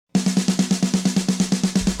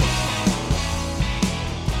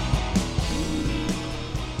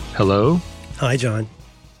Hello? Hi, John.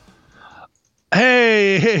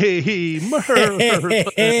 Hey, Hey,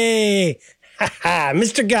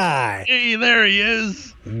 Mr. Guy. Hey, there he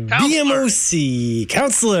is. BMOC,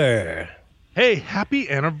 counselor. Hey, happy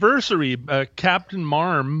anniversary. Captain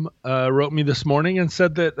Marm wrote me this morning and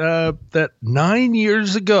said that 9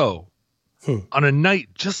 years ago, on a night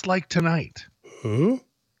just like tonight,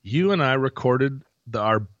 you and I recorded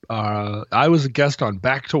I was a guest on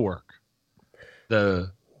Back to Work,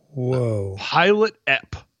 the pilot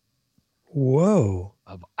ep. Whoa.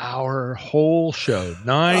 Of our whole show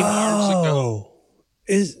 9 years ago.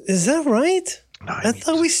 Is that right? I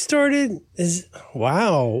thought we started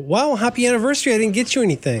wow. Happy anniversary. I didn't get you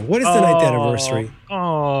anything. What is the ninth anniversary?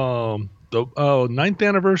 Ninth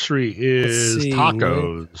anniversary is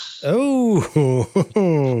tacos.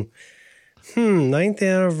 Ninth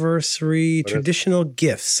anniversary traditional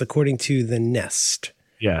gifts according to the Nest.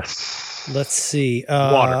 Yes. Let's see.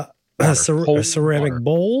 Water. A ceramic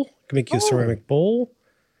bowl. Can make you a ceramic bowl.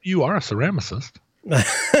 You are a ceramicist.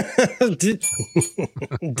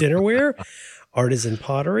 Dinnerware, artisan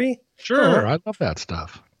pottery. Sure, I love that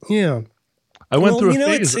stuff. Yeah, I went through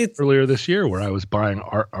a phase earlier this year where I was buying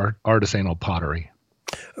artisanal pottery.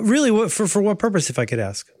 Really, what for what purpose, if I could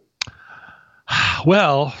ask?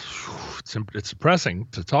 Well, it's depressing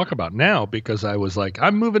to talk about now because I was like,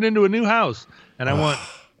 I'm moving into a new house and I want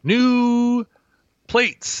new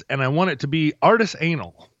plates and I want it to be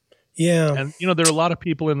artisanal. Yeah. And, there are a lot of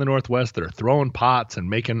people in the Northwest that are throwing pots and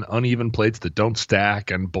making uneven plates that don't stack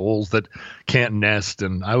and bowls that can't nest.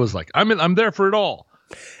 And I was like, I'm there for it all.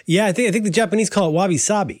 Yeah, I think the Japanese call it wabi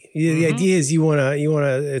sabi. The idea is you wanna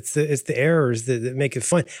it's the errors that make it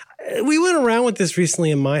fun. We went around with this recently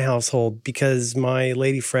in my household because my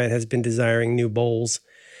lady friend has been desiring new bowls.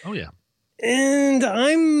 Oh yeah. And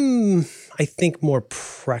I think more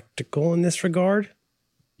practical in this regard.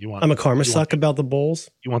 I'm a karma suck about the bowls.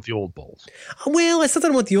 You want the old bowls. Well, it's not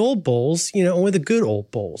that I want the old bowls, only the good old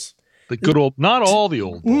bowls. The good old, not all the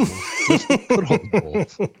old bowls, just the good old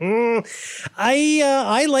bowls.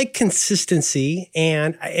 I like consistency,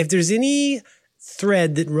 and if there's any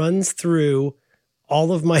thread that runs through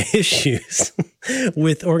all of my issues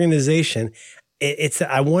with organization, it's that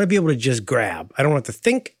I want to be able to just grab. I don't want to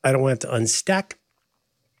think. I don't want to unstack.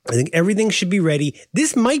 I think everything should be ready.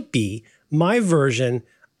 This might be my version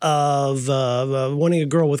of wanting a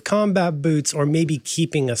girl with combat boots or maybe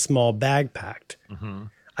keeping a small bag packed. Mm-hmm.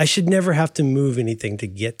 I should never have to move anything to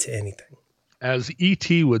get to anything. As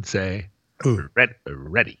E.T. would say,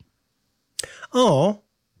 ready. Oh,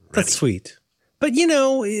 that's sweet. But,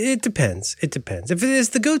 it depends. It depends. If it is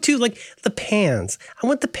the go-to, like the pans, I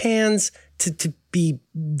want the pans to be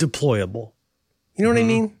deployable. You know what I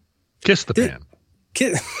mean? Kiss the pan.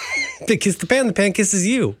 Kiss the pan kisses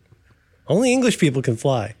you. Only English people can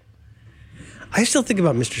fly. I still think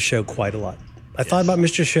about Mr. Show quite a lot. I thought about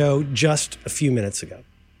Mr. Show just a few minutes ago.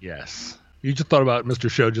 Yes. You just thought about Mr.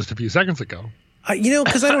 Show just a few seconds ago.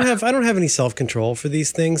 Because I don't have any self-control for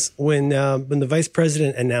these things. When the vice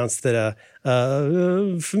president announced that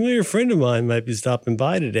a familiar friend of mine might be stopping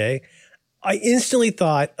by today, I instantly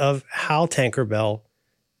thought of Hal Tankerbell,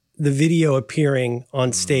 the video appearing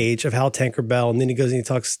on stage of Hal Tankerbell, and then he goes and he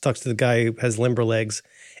talks to the guy who has limber legs.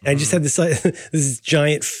 And I just had this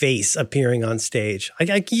giant face appearing on stage.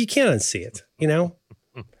 You can't unsee it,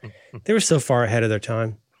 They were so far ahead of their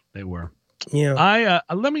time. They were. Yeah.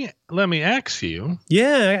 Let me ask you.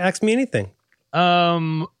 Yeah, ask me anything.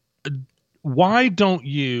 Why don't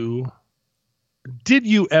you? Did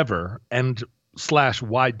you ever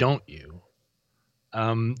why don't you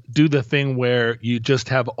do the thing where you just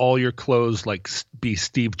have all your clothes be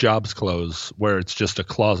Steve Jobs clothes, where it's just a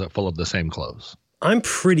closet full of the same clothes? I'm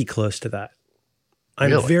pretty close to that.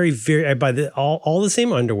 I'm really? very, very. I buy all the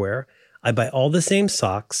same underwear. I buy all the same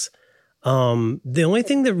socks. The only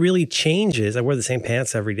thing that really changes, I wear the same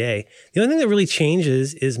pants every day. The only thing that really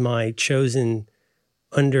changes is my chosen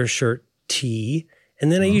undershirt tee.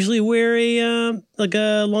 And then I usually wear a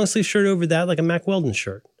long sleeve shirt over that, like a Mack Weldon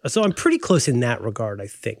shirt. So I'm pretty close in that regard, I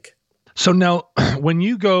think. So now when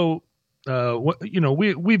you go,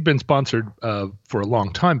 we've been sponsored for a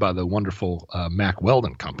long time by the wonderful Mack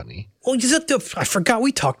Weldon company. Oh, I forgot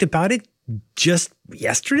we talked about it just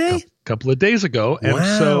yesterday? A couple of days ago. And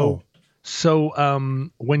wow. So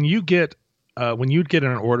when you'd get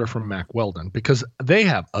an order from Mack Weldon, because they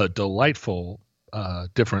have a delightful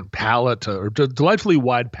different palette or delightfully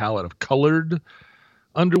wide palette of colored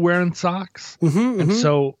underwear and socks. And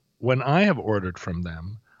so when I have ordered from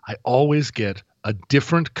them, I always get a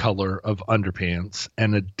different color of underpants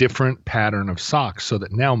and a different pattern of socks, so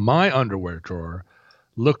that now my underwear drawer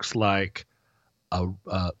looks like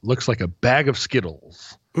looks like a bag of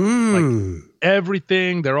Skittles. Mm. Like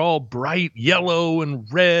everything, they're all bright yellow and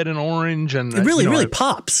red and orange, and it really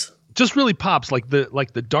pops. Just really pops, like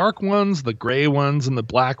the dark ones, the gray ones, and the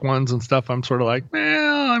black ones and stuff. I'm sort of like,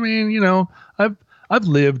 well, I mean, I've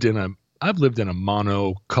lived in a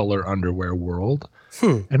monocolor underwear world,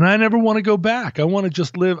 and I never want to go back. I want to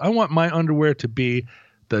just live. I want my underwear to be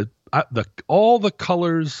all the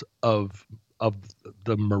colors of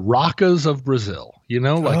the maracas of Brazil.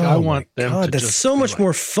 I want them to that's just so much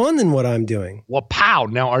more fun than what I'm doing. Well, pow.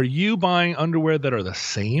 Now, are you buying underwear that are the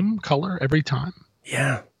same color every time?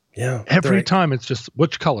 Yeah. Every time it's just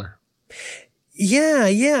which color?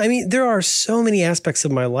 Yeah. I mean, there are so many aspects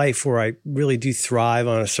of my life where I really do thrive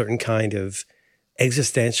on a certain kind of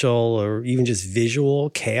existential or even just visual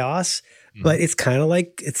chaos. But it's kind of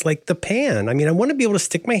like, it's like the pan. I mean, I want to be able to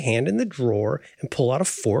stick my hand in the drawer and pull out a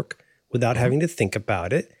fork without having to think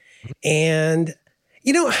about it. And,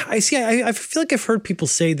 I feel like I've heard people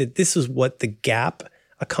say that this is what the Gap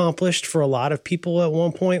accomplished for a lot of people at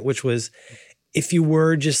one point, which was if you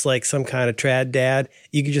were just like some kind of trad dad,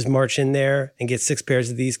 you could just march in there and get 6 pairs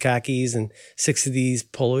of these khakis and 6 of these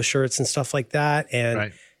polo shirts and stuff like that. And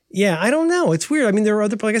right. Yeah, I don't know. It's weird. I mean, there are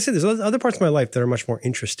like I said, there's other parts of my life that are much more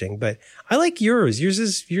interesting, but I like yours. Yours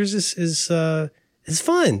is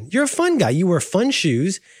fun. You're a fun guy. You wear fun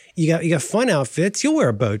shoes. You got fun outfits. You'll wear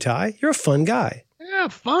a bow tie. You're a fun guy. Yeah,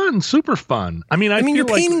 fun, super fun. I mean,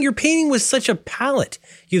 you're painting with such a palette.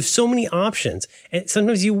 You have so many options, and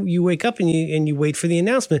sometimes you wake up and you wait for the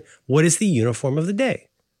announcement. What is the uniform of the day?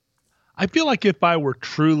 I feel like if I were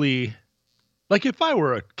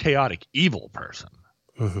a chaotic evil person,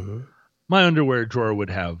 my underwear drawer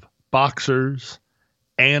would have boxers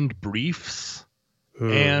and briefs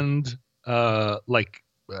and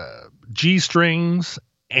G-strings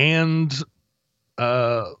and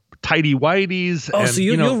tidy whiteys. Oh, and, so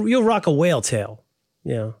you'll rock a whale tail.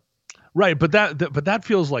 Yeah. Right. But that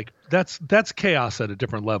feels like that's chaos at a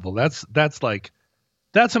different level. That's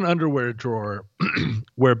an underwear drawer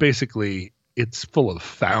where basically it's full of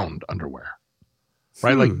found underwear.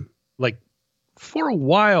 Right. Like for a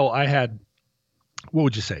while I had, what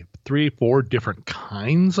would you say, 3-4 different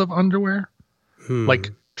kinds of underwear, like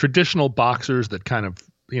traditional boxers that kind of,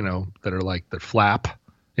 that are like that flap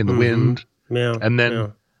in the wind. Yeah. And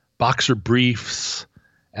then boxer briefs,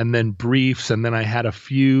 and then I had a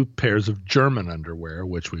few pairs of German underwear,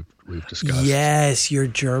 which we've discussed. Yes, your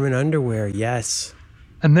German underwear. Yes.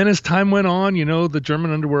 And then as time went on, the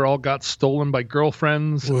German underwear all got stolen by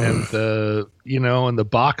girlfriends. Oof. And the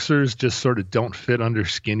boxers just sort of don't fit under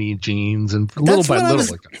skinny jeans, and little by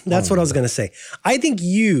little. That's what I was going to say. I think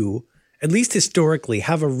you, at least historically,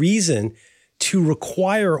 have a reason to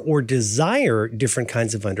require or desire different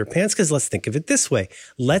kinds of underpants. Because let's think of it this way.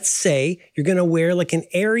 Let's say you're going to wear like an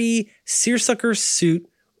airy seersucker suit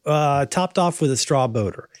topped off with a straw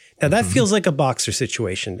boater. Now that feels like a boxer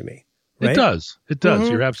situation to me. Right? It does.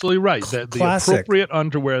 You're absolutely right. The Classic. appropriate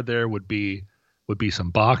underwear there would be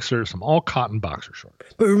some all cotton boxer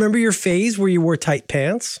shorts. But remember your phase where you wore tight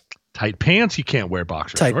pants? Tight pants, you can't wear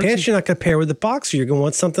boxer Tight shorts. pants, you're not going to pair with the boxer. You're going to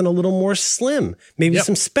want something a little more slim, maybe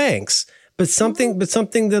some Spanx, but something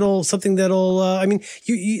that'll. I mean,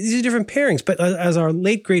 these are different pairings. But as our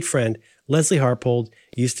late great friend Leslie Harpold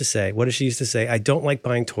used to say, what does she used to say? I don't like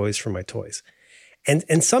buying toys for my toys.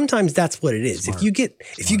 And sometimes that's what it is. Smart.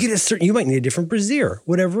 If you get a certain, you might need a different brassiere,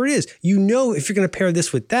 whatever it is. If you're going to pair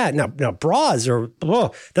this with that. Now bras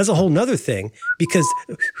that's a whole nother thing, because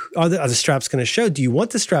are the straps going to show? Do you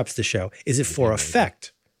want the straps to show? Is it for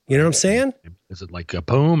effect? You know what I'm saying? Is it like a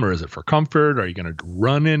poem, or is it for comfort? Are you going to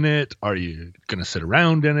run in it? Are you going to sit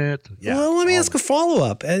around in it? Yeah. Well, let me ask a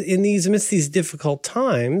follow-up. Amidst these difficult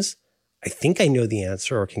times, I think I know the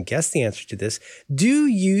answer or can guess the answer to this. Do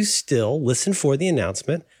you still listen for the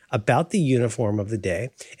announcement about the uniform of the day?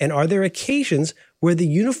 And are there occasions where the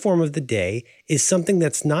uniform of the day is something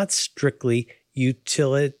that's not strictly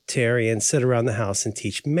utilitarian, sit around the house and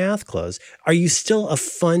teach math clothes? Are you still a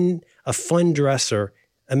fun dresser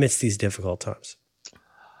amidst these difficult times?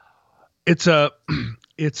 It's a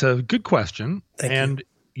good question. Thank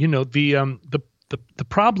you. The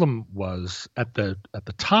problem was at the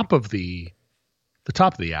top of the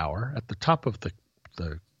hour, at the top of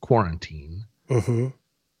the quarantine,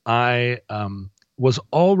 I was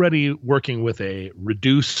already working with a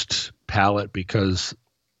reduced palette because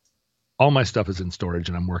all my stuff is in storage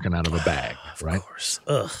and I'm working out of a bag, right? Of course.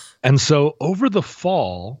 Ugh. And so over the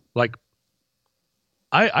fall, like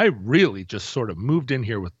I really just sort of moved in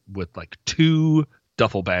here with like 2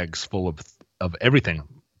 duffel bags full of everything.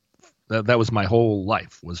 That was my whole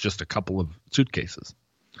life, was just a couple of suitcases.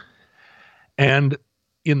 And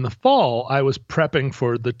in the fall, I was prepping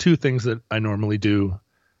for the two things that I normally do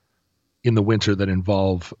in the winter that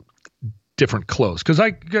involve different clothes. Because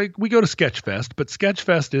we go to Sketchfest, but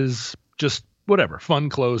Sketchfest is just whatever, fun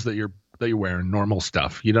clothes that you're wearing, normal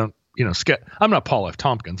stuff. You don't, I'm not Paul F.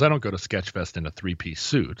 Tompkins. I don't go to Sketchfest in a 3-piece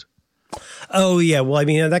suit. Oh, yeah. Well, I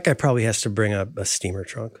mean, that guy probably has to bring a steamer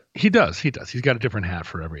trunk. He does. He's got a different hat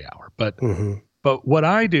for every hour. But what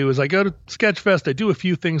I do is I go to Sketchfest. I do a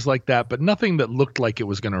few things like that, but nothing that looked like it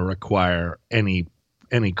was going to require any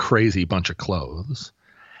crazy bunch of clothes.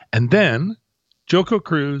 And then Joko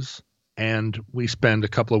Cruise, and we spend a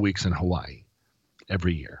couple of weeks in Hawaii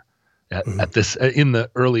every year at this in the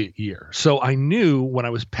early year. So I knew when I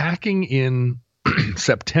was packing in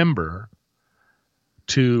September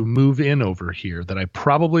to move in over here that I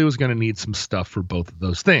probably was going to need some stuff for both of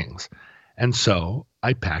those things. And so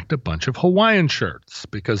I packed a bunch of Hawaiian shirts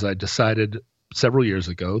because I decided several years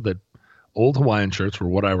ago that old Hawaiian shirts were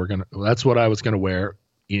that's what I was going to wear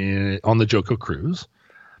on the Joko Cruise.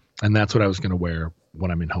 And that's what I was going to wear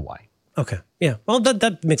when I'm in Hawaii. Okay. Yeah. Well,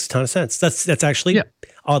 that makes a ton of sense. That's actually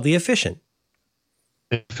oddly efficient.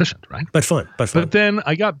 Efficient, right? But fun. But then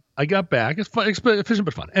I got back. It's fun, efficient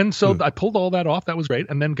but fun. And so I pulled all that off. That was great.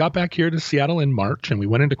 And then got back here to Seattle in March, and we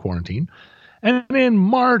went into quarantine. And in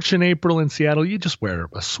March and April in Seattle, you just wear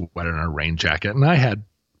a sweater and a rain jacket. And I had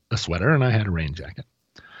a sweater and I had a rain jacket.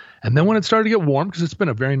 And then when it started to get warm, because it's been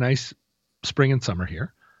a very nice spring and summer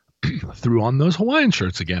here, threw on those Hawaiian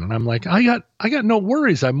shirts again. And I'm like, I got no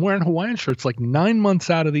worries. I'm wearing Hawaiian shirts like 9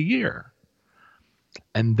 months out of the year.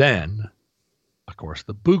 And then, of course,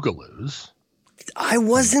 the Boogaloos. I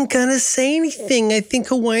wasn't going to say anything. I think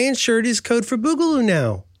Hawaiian shirt is code for Boogaloo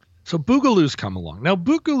now. So Boogaloos come along. Now,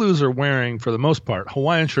 Boogaloos are wearing, for the most part,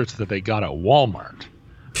 Hawaiian shirts that they got at Walmart,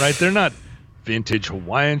 right? They're not vintage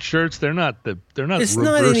Hawaiian shirts. They're not. It's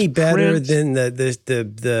not any better than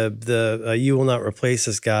the You Will Not Replace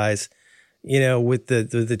Us guys, with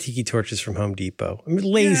the tiki torches from Home Depot. I mean,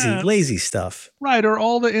 lazy stuff, right? Or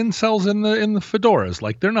all the incels in the fedoras.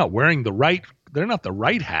 Like they're not wearing the right. They're not the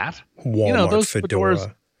right hat. Walmart those fedora.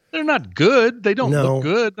 Fedoras. They're not good. They don't look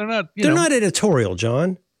good. They're not. They're not editorial,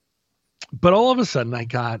 John. But all of a sudden, I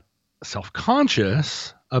got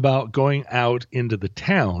self-conscious about going out into the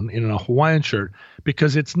town in a Hawaiian shirt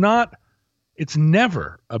because it's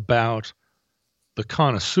never about the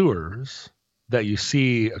connoisseurs that you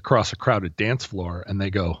see across a crowded dance floor and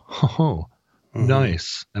they go, oh,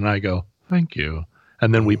 nice. And I go, thank you.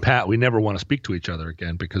 And then we never want to speak to each other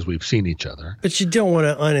again because we've seen each other. But you don't want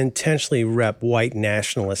to unintentionally rep white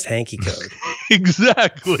nationalist hanky code.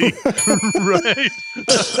 Exactly. Right.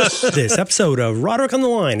 This episode of Roderick on the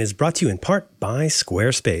Line is brought to you in part by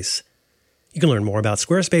Squarespace. You can learn more about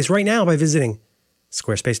Squarespace right now by visiting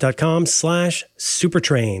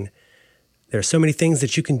squarespace.com/supertrain. There are so many things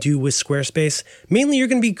that you can do with Squarespace. Mainly, you're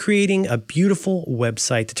going to be creating a beautiful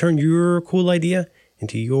website to turn your cool idea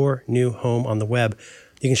into your new home on the web.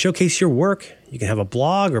 You can showcase your work. You can have a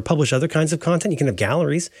blog or publish other kinds of content. You can have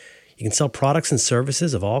galleries. You can sell products and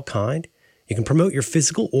services of all kind. You can promote your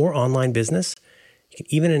physical or online business. You can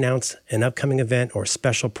even announce an upcoming event or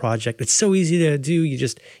special project. It's so easy to do. You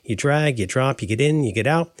drag, you drop, you get in, you get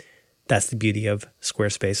out. That's the beauty of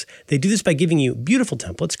Squarespace. They do this by giving you beautiful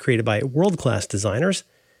templates created by world-class designers,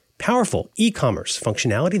 powerful e-commerce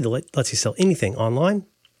functionality that lets you sell anything online,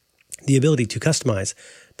 the ability to customize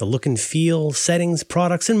the look and feel, settings,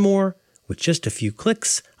 products, and more with just a few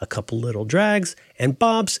clicks, a couple little drags, and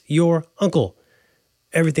Bob's your uncle.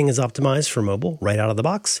 Everything is optimized for mobile right out of the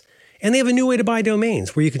box. And they have a new way to buy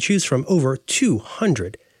domains where you can choose from over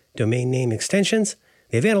 200 domain name extensions.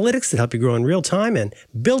 They have analytics that help you grow in real time and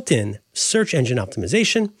built-in search engine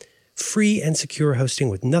optimization, free and secure hosting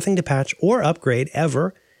with nothing to patch or upgrade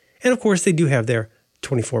ever. And of course, they do have their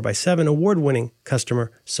 24/7 award-winning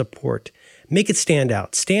customer support. Make it stand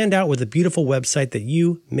out. Stand out with a beautiful website that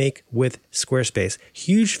you make with Squarespace.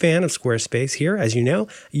 Huge fan of Squarespace here. As you know,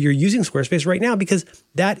 you're using Squarespace right now because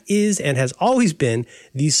that is and has always been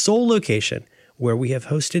the sole location where we have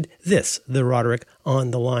hosted the Roderick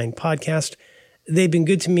on the Line podcast. They've been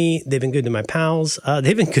good to me. They've been good to my pals.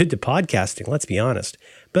 They've been good to podcasting, let's be honest.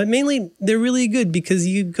 But mainly, they're really good because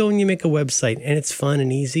you go and you make a website and it's fun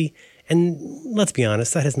and easy. And let's be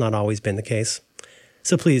honest, that has not always been the case.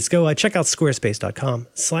 So please go check out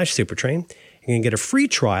squarespace.com/supertrain. You're going to get a free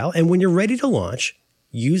trial. And when you're ready to launch,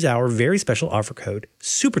 use our very special offer code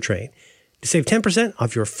SUPERTRAIN to save 10%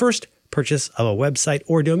 off your first purchase of a website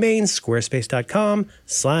or domain,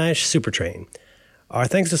 squarespace.com/supertrain. Our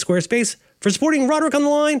thanks to Squarespace for supporting Roderick on the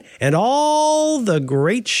Line and all the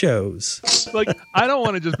great shows. Like, I don't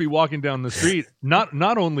want to just be walking down the street,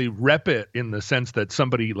 not only rep it in the sense that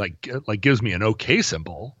somebody like gives me an okay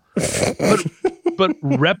symbol, but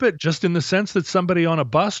rep it just in the sense that somebody on a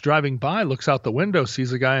bus driving by looks out the window,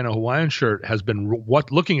 sees a guy in a Hawaiian shirt, has been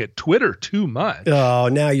looking at Twitter too much. Oh,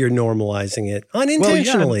 now you're normalizing it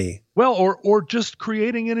unintentionally. Well, or just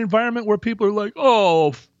creating an environment where people are like,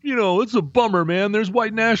 oh, it's a bummer, man. There's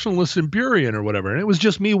white nationalists in Burien or whatever. And it was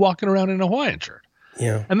just me walking around in a Hawaiian shirt.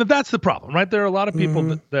 Yeah. And that's the problem, right? There are a lot of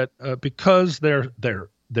people that because they're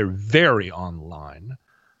very online.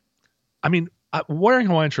 I mean, wearing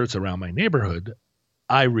Hawaiian shirts around my neighborhood,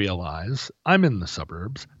 I realize I'm in the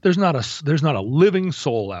suburbs. There's not a living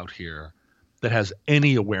soul out here that has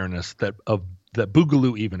any awareness that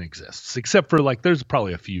Boogaloo even exists, except for like there's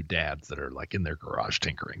probably a few dads that are like in their garage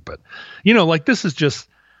tinkering. But like this is just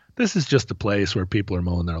a place where people are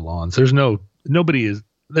mowing their lawns. There's no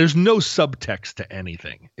subtext to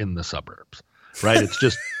anything in the suburbs, right? It's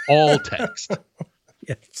just all text.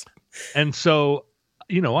 Yes. And so,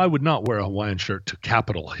 I would not wear a Hawaiian shirt to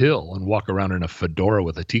Capitol Hill and walk around in a fedora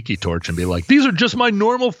with a tiki torch and be like, these are just my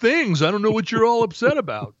normal things. I don't know what you're all upset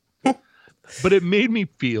about. But it made me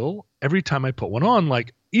feel every time I put one on,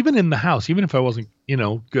 like even in the house, even if I wasn't,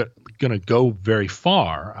 going to go very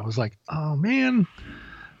far, I was like, oh man.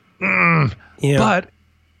 Yeah. But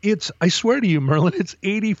I swear to you, Merlin, it's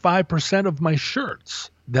 85% of my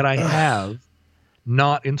shirts that I have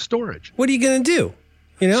not in storage. What are you going to do?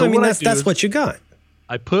 That's what you got.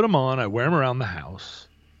 I put them on, I wear them around the house,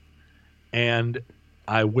 and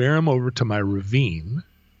I wear them over to my ravine,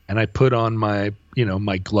 and I put on my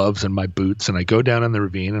gloves and my boots, and I go down in the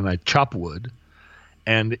ravine and I chop wood.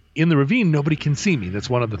 And in the ravine, nobody can see me. That's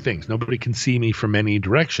one of the things. Nobody can see me from any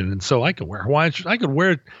direction. And so I could wear I could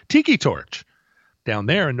wear a tiki torch down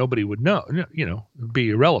there and nobody would know, it'd be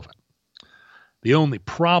irrelevant. The only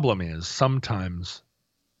problem is sometimes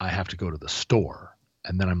I have to go to the store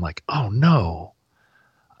and then I'm like, oh no,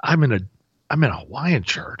 I'm in a Hawaiian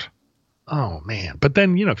shirt. Oh man. But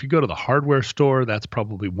then, if you go to the hardware store, that's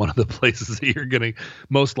probably one of the places that you're going to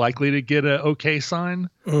most likely to get a okay sign.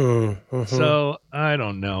 Mm-hmm. So I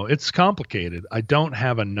don't know. It's complicated. I don't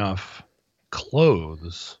have enough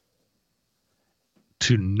clothes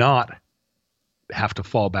to not have to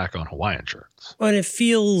fall back on Hawaiian shirts. But it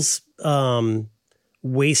feels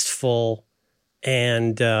wasteful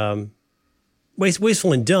and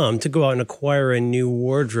wasteful and dumb to go out and acquire a new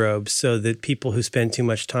wardrobe so that people who spend too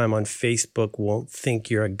much time on Facebook won't think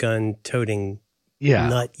you're a gun-toting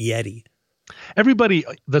nut yeti. Everybody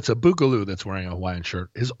that's a Boogaloo that's wearing a Hawaiian shirt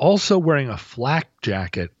is also wearing a flak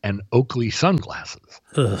jacket and Oakley sunglasses.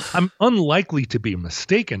 Ugh. I'm unlikely to be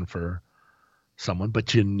mistaken for someone,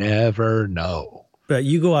 but you never know. But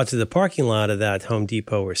you go out to the parking lot of that Home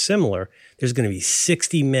Depot or similar, there's going to be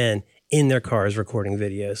 60 men in their cars recording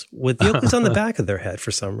videos with the Oakleys on the back of their head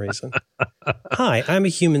for some reason. Hi, I'm a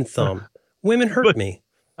human thumb. Women hurt me.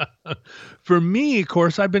 For me, of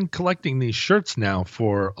course, I've been collecting these shirts now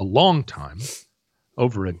for a long time,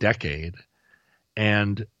 over a decade.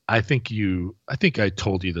 And I think I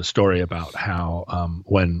told you the story about how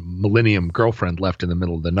when Millennium Girlfriend left in the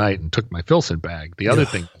middle of the night and took my Filson bag, the other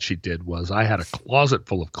thing she did was I had a closet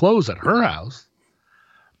full of clothes at her house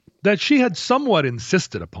that she had somewhat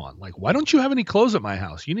insisted upon. Like, why don't you have any clothes at my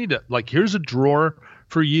house? You need to, here's a drawer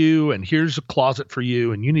for you and here's a closet for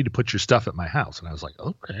you and you need to put your stuff at my house. And I was like,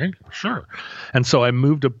 okay, sure. And so I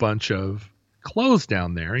moved a bunch of clothes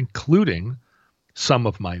down there, including some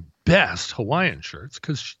of my best Hawaiian shirts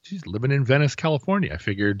because she's living in Venice, California. I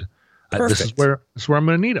figured this is where I'm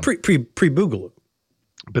going to need them. Pre-Boogaloo.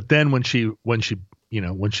 But then when she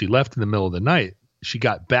left in the middle of the night, she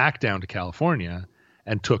got back down to California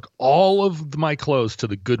and took all of my clothes to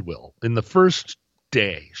the Goodwill in the first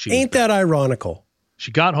day. Ain't that ironical?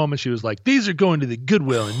 She got home and she was like, these are going to the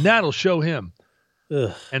Goodwill and that'll show him.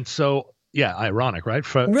 Ugh. And so, yeah, ironic, right?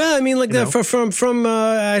 From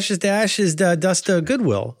ashes to ashes, dust to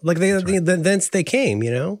Goodwill. Like thence they came,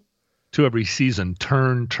 To every season,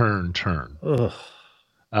 turn. Ugh.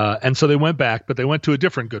 And so they went back, but they went to a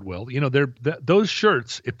different Goodwill. Those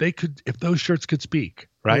shirts, if those shirts could speak,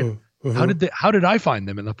 right? Mm-hmm. How did I find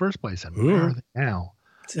them in the first place? And where are they now?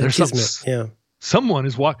 There's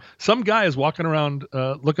some guy is walking around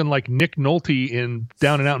looking like Nick Nolte in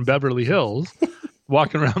Down and Out in Beverly Hills,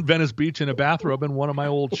 walking around Venice Beach in a bathrobe in one of my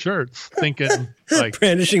old shirts, thinking like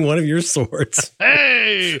brandishing one of your swords.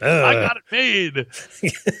 Hey, I got it made.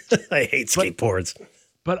 I hate skateboards.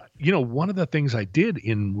 But one of the things I did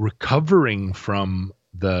in recovering from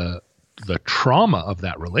the trauma of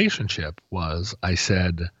that relationship was I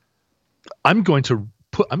said, I'm going to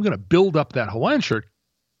build up that Hawaiian shirt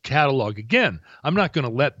catalog again. I'm not going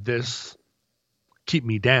to let this keep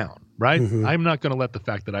me down, right? Mm-hmm. I'm not going to let the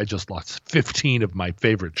fact that I just lost 15 of my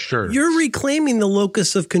favorite shirts. You're reclaiming the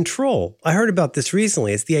locus of control. I heard about this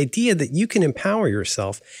recently. It's the idea that you can empower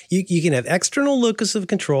yourself. You can have external locus of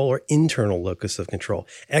control or internal locus of control.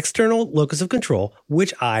 External locus of control,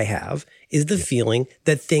 which I have, is the feeling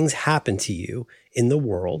that things happen to you in the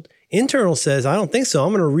world. Internal says, I don't think so.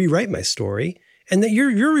 I'm going to rewrite my story. And that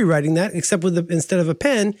you're rewriting that, except instead of a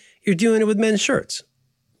pen, you're doing it with men's shirts.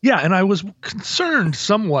 Yeah, and I was concerned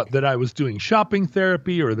somewhat that I was doing shopping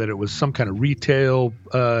therapy or that it was some kind of retail.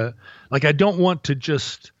 Like I don't want to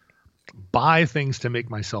just buy things to make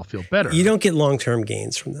myself feel better. You don't get long-term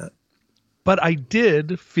gains from that. But I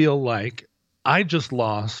did feel like I just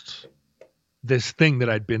lost this thing that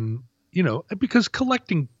I'd been, because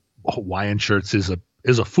collecting Hawaiian shirts is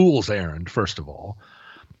a fool's errand, first of all.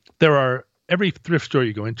 Every thrift store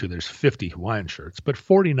you go into, there's 50 Hawaiian shirts, but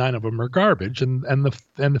 49 of them are garbage, and the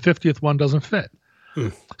 50th one doesn't fit.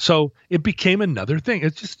 So it became another thing.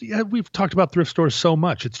 It's just we've talked about thrift stores so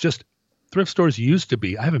much. It's just thrift stores used to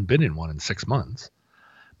be. I haven't been in one in 6 months,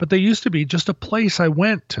 but they used to be just a place I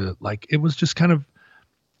went to. Like it was just kind of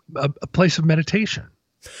a place of meditation.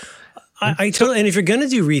 I totally. And if you're going to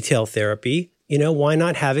do retail therapy, why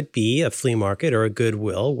not have it be a flea market or a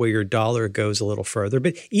Goodwill where your dollar goes a little further?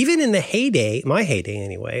 But even in the heyday, my heyday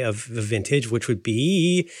anyway, of the vintage, which would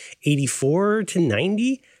be 84 to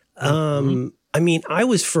 90, I mean, I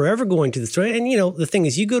was forever going to the store. And, the thing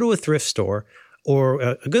is, you go to a thrift store or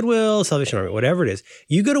a Goodwill, Salvation Army, whatever it is,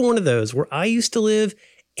 you go to one of those where I used to live,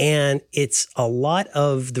 and it's a lot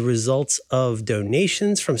of the results of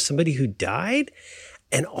donations from somebody who died.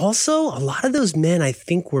 And also, a lot of those men, I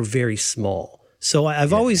think, were very small. So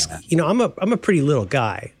I've always, I'm a pretty little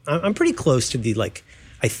guy. I'm pretty close to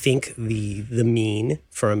I think the mean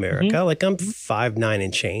for America. Mm-hmm. Like I'm 5'9"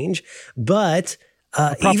 and change, but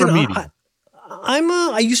proper medium.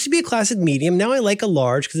 I used to be a classic medium. Now I like a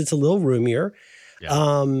large because it's a little roomier.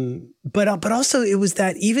 Yeah. But also it was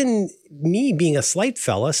that even me being a slight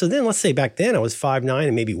fella. So then let's say back then I was 5'9"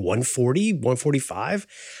 and maybe 140, 145.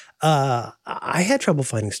 I had trouble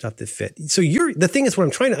finding stuff that fit. So the thing is, what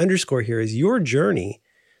I'm trying to underscore here is your journey,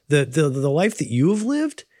 the life that you have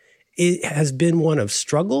lived, it has been one of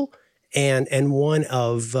struggle and one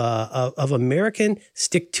of American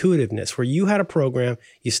stick-to-itiveness, where you had a program,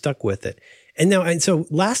 you stuck with it. And so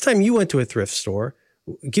last time you went to a thrift store,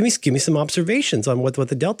 give me some observations on what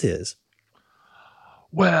the Delta is.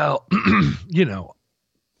 Well,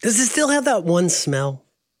 does it still have that one smell?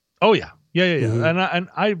 Oh yeah. Yeah. Mm-hmm. And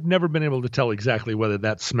I've never been able to tell exactly whether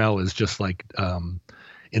that smell is just like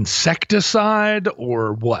insecticide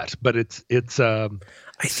or what, but it's I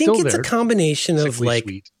think it's a combination of like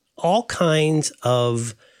sweet. All kinds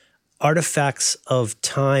of artifacts of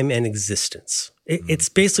time and existence. It's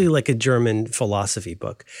basically like a German philosophy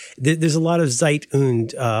book. There's a lot of Zeit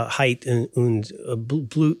und Heit und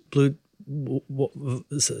Blut.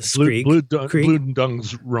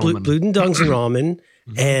 Blutendungsrahmen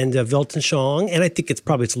and Weltanschauung, and I think it's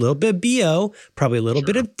a little bit of BO, probably a little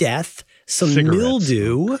bit of death, some cigarettes,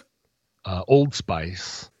 mildew, Old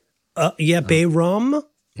Spice, Bay rum,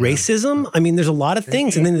 racism. I mean, there's a lot of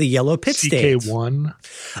things, and then the yellow pit stains. CK1.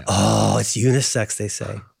 Oh, it's unisex, they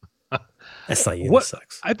say. That's not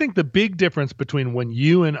unisex. I think the big difference between when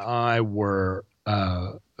you and I were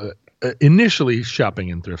initially shopping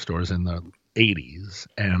in thrift stores in the 80s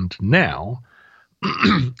and now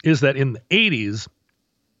is that in the 80s,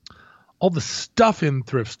 all the stuff in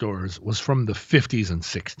thrift stores was from the 50s and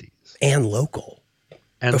 60s. And local.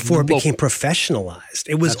 And before it became professionalized.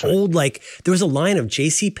 It was old, like there was a line of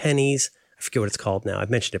JCPenney's, I forget what it's called now. I've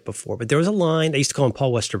mentioned it before, but there was a line, I used to call them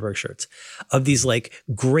Paul Westerberg shirts, of these like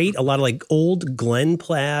great, a lot of like old Glen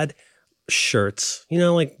plaid shirts,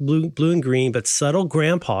 like blue and green, but subtle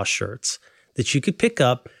grandpa shirts that you could pick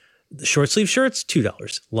up. The short sleeve shirts,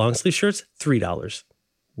 $2. Long sleeve shirts, $3.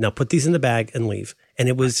 Now put these in the bag and leave. And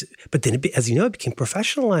it was, but then as you know, it became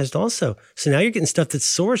professionalized also. So now you're getting stuff that's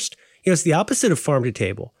sourced. It's the opposite of farm to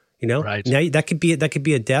table. Right. Now that could be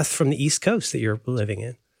a death from the East Coast that you're living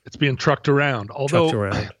in. It's being trucked around.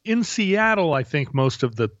 Although in Seattle, I think most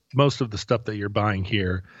of the stuff that you're buying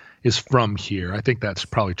here is from here. I think that's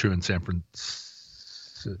probably true in San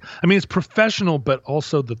Francisco. I mean, it's professional, but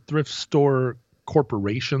also the thrift store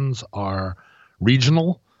corporations are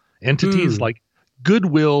regional entities. Like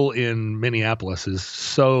Goodwill in Minneapolis is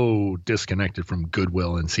so disconnected from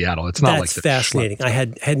Goodwill in Seattle. It's not That's fascinating. I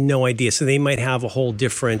had no idea. So they might have a whole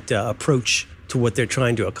different approach to what they're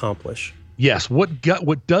trying to accomplish. Yes, what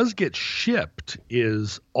does get shipped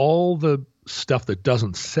is all the stuff that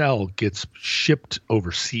doesn't sell gets shipped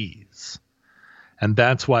overseas. And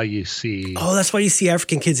that's why you see. Oh, that's why you see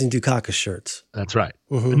African kids in Dukakis shirts. That's right.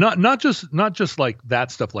 Mm-hmm. Not just like that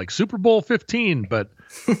stuff, like Super Bowl 15, but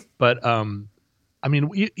I mean,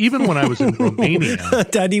 even when I was in Romania,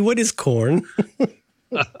 Daddy, what is corn?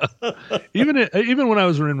 even when I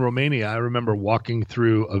was in Romania, I remember walking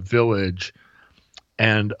through a village,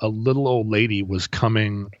 and a little old lady was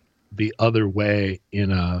coming the other way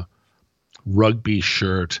in a rugby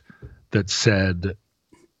shirt that said,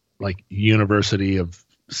 like, University of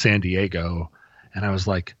San Diego. And I was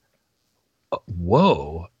like,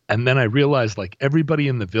 whoa. And then I realized, like, everybody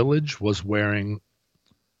in the village was wearing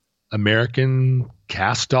American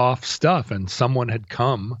cast-off stuff. And someone had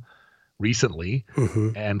come recently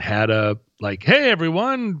and had a, like, hey,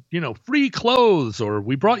 everyone, free clothes, or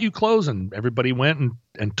we brought you clothes. And everybody went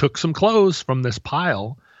and took some clothes from this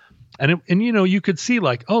pile. And you could see,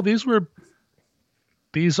 like, oh, this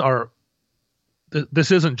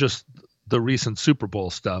isn't just the recent Super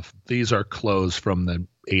Bowl stuff. These are clothes from the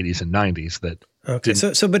 80s and 90s that. Okay.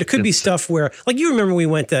 But it could be stuff where, like, you remember we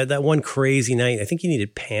went that one crazy night. I think you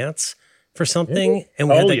needed pants for something. And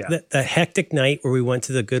we had that hectic night where we went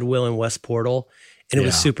to the Goodwill in West Portal, and it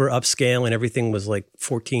was super upscale and everything was like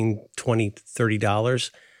 $14, $20,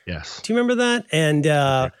 $30. Yes. Do you remember that? And,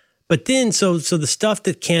 but then, so the stuff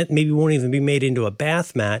that won't even be made into a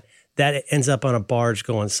bath mat, that ends up on a barge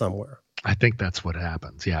going somewhere. I think that's what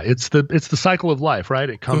happens. Yeah, it's the cycle of life, right?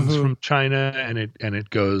 It comes from China and it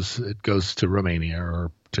goes to Romania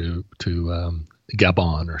or to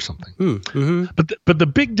Gabon or something. But the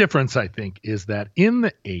big difference, I think, is that in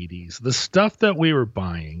the 80s, the stuff that we were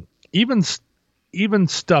buying, even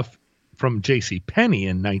stuff from JCPenney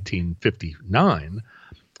in 1959,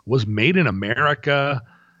 was made in America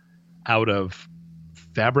out of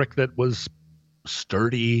fabric that was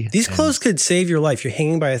sturdy. These clothes could save your life. You're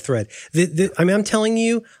hanging by a thread. I'm telling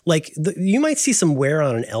you, like, you might see some wear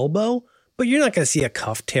on an elbow, but you're not going to see a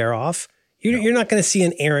cuff tear off. You're not going to see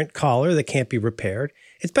an errant collar that can't be repaired.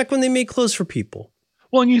 It's back when they made clothes for people.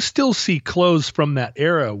 Well, and you still see clothes from that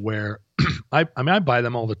era where I buy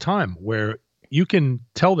them all the time, where you can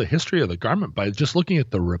tell the history of the garment by just looking at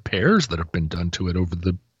the repairs that have been done to it over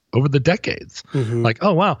the decades. Like,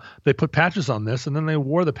 oh, wow, they put patches on this and then they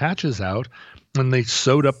wore the patches out and they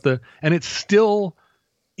sewed up and it's still,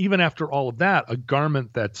 even after all of that, a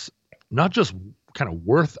garment that's not just kind of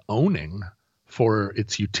worth owning for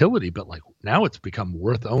its utility, but like now it's become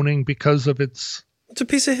worth owning because of it's a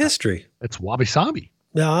piece of history. It's wabi-sabi.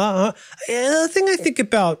 The thing I think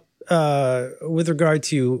about with regard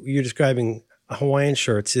to you describing Hawaiian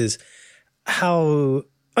shirts is how,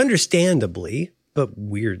 understandably, but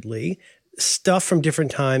weirdly, stuff from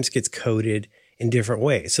different times gets coded in different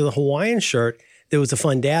ways. So the Hawaiian shirt, there was a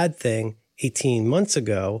Fun Dad thing 18 months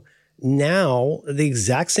ago. Now, the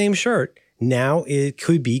exact same shirt, now it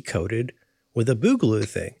could be coded with a Boogaloo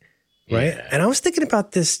thing, right? Yeah. And I was thinking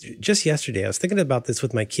about this just yesterday. I was thinking about this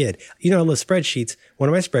with my kid. I love spreadsheets. One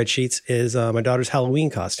of my spreadsheets is my daughter's Halloween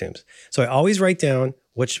costumes. So I always write down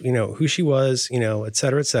who she was, et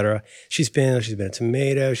cetera, et cetera. She's been a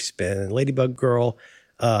tomato. She's been a Ladybug Girl.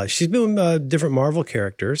 She's been different Marvel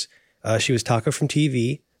characters. She was Taco from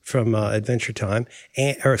TV, from Adventure Time,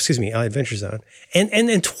 Adventure Zone.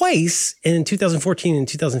 And twice in 2014 and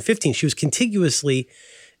 2015, she was contiguously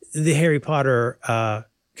the Harry Potter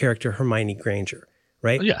character Hermione Granger,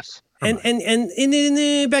 right? Yes. And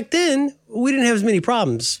back then, we didn't have as many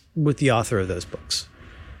problems with the author of those books.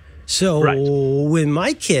 So when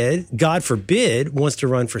my kid, God forbid, wants to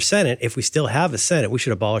run for Senate, if we still have a Senate, we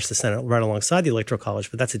should abolish the Senate right alongside the Electoral College,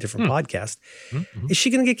 but that's a different podcast. Is she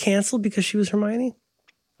going to get canceled because she was Hermione?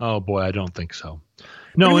 Oh boy, I don't think so.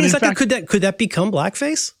 No, and in fact, could that become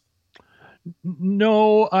blackface?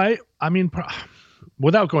 No, I mean,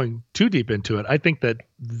 without going too deep into it, I think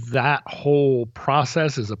that whole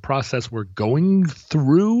process is a process we're going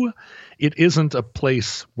through. It isn't a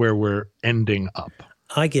place where we're ending up.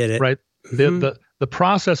 I get it. Right. The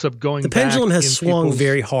process of going. The pendulum has swung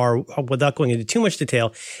very hard. Without going into too much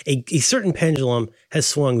detail, a certain pendulum has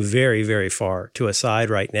swung very, very far to a side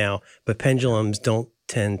right now, but pendulums don't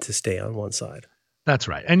tend to stay on one side. That's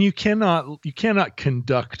right. And you cannot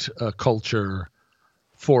conduct a culture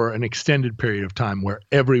for an extended period of time where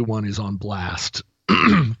everyone is on blast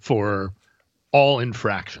for all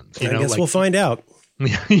infractions. I guess we'll find out.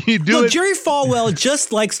 Look, Jerry Falwell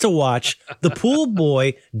just likes to watch the pool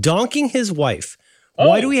boy donking his wife.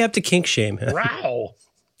 Why do we have to kink shame him? Wow.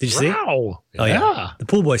 Did you see? Oh, yeah. The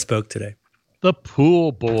pool boy spoke today. The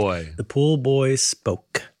pool boy. The pool boy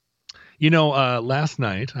spoke. Last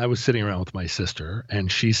night I was sitting around with my sister,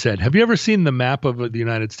 and she said, "Have you ever seen the map of the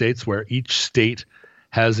United States where each state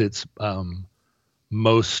has its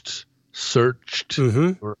most searched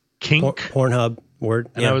or kink?" Pornhub word.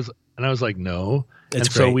 And I was like, "No." It's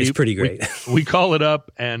and great. So it's pretty great. We call it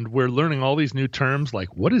up, and we're learning all these new terms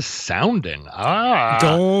like, what is sounding?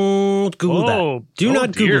 Don't Google that. Do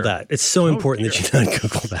not dear. Google that. It's so important that you not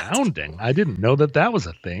Google that. Sounding. I didn't know that was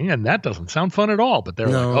a thing, and that doesn't sound fun at all. But they're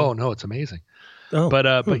like, oh no, it's amazing. Oh.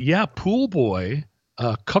 But yeah, pool boy,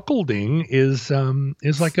 cuckolding is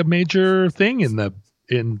like a major thing in the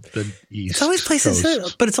East. It's always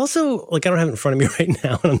places, but it's also like, I don't have it in front of me right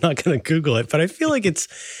now, and I'm not going to Google it, but I feel like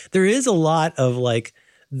there is a lot of like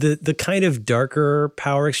the kind of darker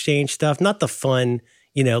power exchange stuff, not the fun,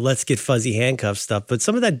 let's get fuzzy handcuff stuff, but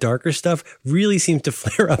some of that darker stuff really seems to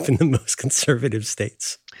flare up in the most conservative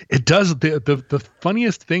states. It does. The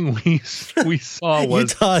funniest thing we saw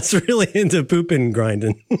was Utah's really into pooping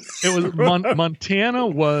grinding. It was Montana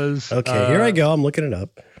was okay. Here I go. I'm looking it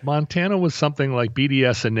up. Montana was something like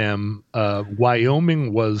BDSM.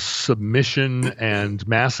 Wyoming was submission and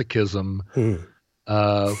masochism.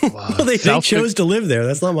 Well, they chose to live there.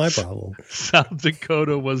 That's not my problem. South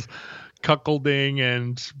Dakota was cuckolding,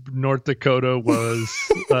 and North Dakota was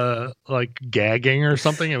like gagging or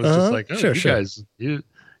something. It was just like, oh, you guys,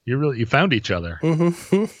 you found each other.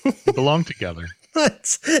 You belong together.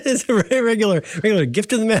 It's a very regular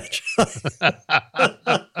gift of the match.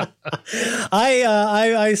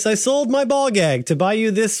 I sold my ball gag to buy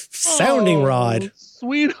you this sounding rod,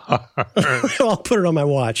 sweetheart. I'll put it on my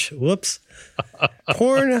watch. Whoops.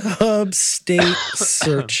 Pornhub state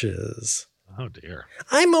searches. Oh dear.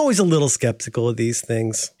 I'm always a little skeptical of these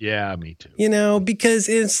things. Yeah, me too. Because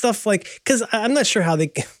it's stuff because I'm not sure I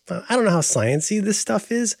don't know how sciencey this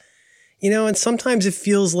stuff is. And sometimes it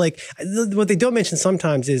feels like what they don't mention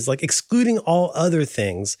sometimes is like excluding all other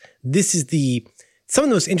things. Some of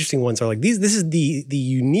the most interesting ones are like these. This is the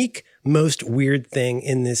unique, most weird thing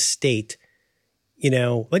in this state.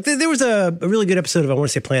 Like there was a really good episode of, I want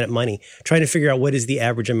to say, Planet Money, trying to figure out what is the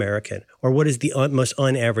average American or what is the most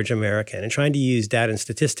unaverage American, and trying to use data and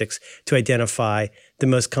statistics to identify the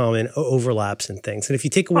most common overlaps and things. And if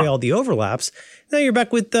you take away all the overlaps, now you're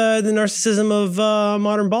back with the narcissism of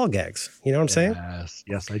modern ball gags. You know what I'm saying?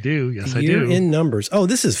 Yes, I do. Yes, I do. You're in numbers. Oh,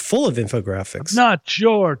 this is full of infographics. Not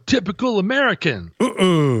your typical American.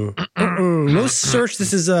 Most searched.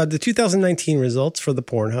 This is the 2019 results for the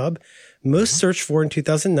Pornhub. Most searched for in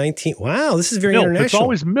 2019. Wow, this is very MILF. international. It's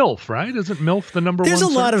always MILF, right? Isn't MILF the number There's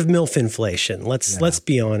one? There's a lot of MILF inflation. Let's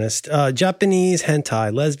be honest. Japanese,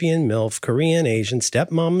 hentai, lesbian, MILF, Korean, Asian,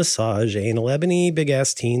 stepmom, massage, anal, ebony, big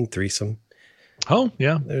ass teen, threesome. Oh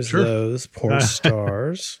yeah, there's those porn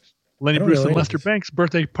stars. Lenny Bruce and Lester Banks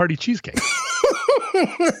birthday party cheesecake.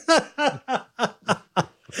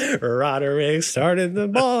 Roderick started the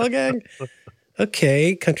ball gang.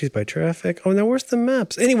 Okay, countries by traffic. Oh, now where's the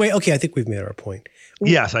maps? Anyway, okay, I think we've made our point.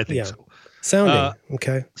 Yes, I think so. Sounding,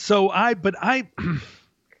 okay. So I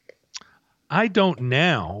don't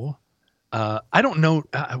now. I don't know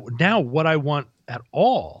now what I want at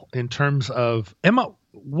all in terms of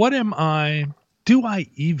do I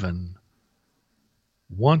even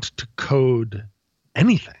want to code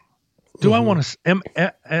anything? Do I want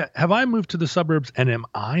to? Have I moved to the suburbs and am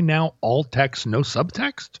I now all text, no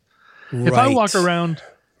subtext? Right. If I walk around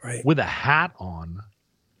with a hat on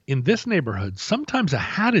in this neighborhood, sometimes a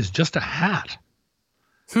hat is just a hat,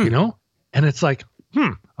 and it's like,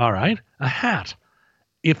 all right, a hat.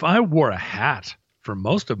 If I wore a hat for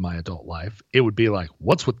most of my adult life, it would be like,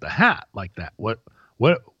 what's with the hat like that?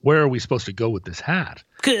 Where are we supposed to go with this hat?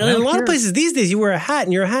 In a lot of places these days, you wear a hat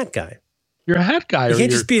and you're a hat guy. You're a hat guy. You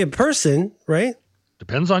can't just be a person, right?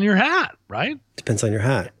 Depends on your hat, right? Depends on your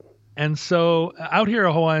hat. And so out here,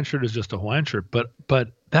 a Hawaiian shirt is just a Hawaiian shirt,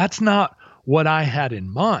 but that's not what I had in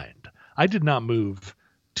mind. I did not move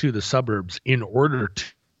to the suburbs in order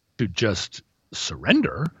to just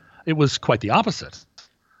surrender. It was quite the opposite.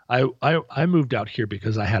 I moved out here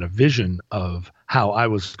because I had a vision of how I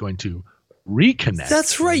was going to reconnect.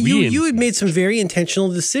 That's right. You had made some very intentional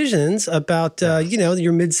decisions about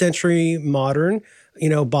your mid-century modern,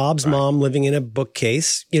 Bob's mom living in a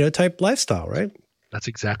bookcase, type lifestyle, right? That's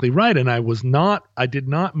exactly right. And I did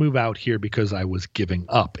not move out here because I was giving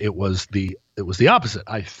up. It was the opposite.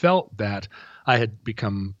 I felt that I had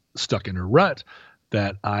become stuck in a rut,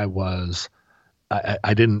 that I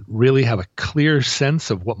didn't really have a clear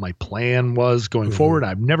sense of what my plan was going forward.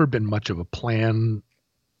 I've never been much of a plan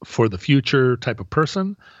for the future type of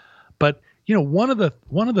person. But, one of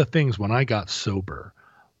the things when I got sober,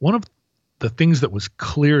 one of the things that was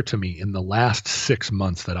clear to me in the last 6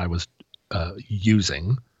 months that I was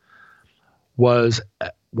using was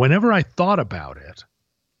whenever I thought about it,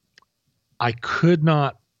 I could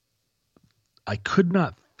not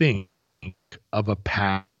think of a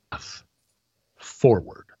path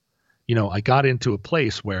forward. I got into a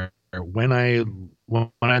place where when I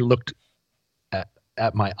looked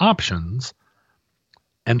at my options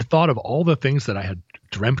and thought of all the things that I had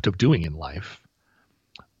dreamt of doing in life,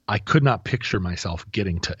 I could not picture myself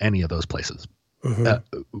getting to any of those places.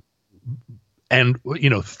 Mm-hmm. And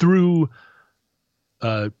through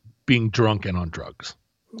being drunk and on drugs.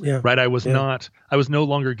 Yeah. Right. I was no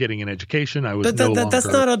longer getting an education. I was that's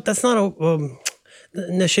not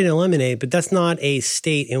a shade of lemonade, but that's not a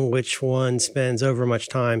state in which one spends over much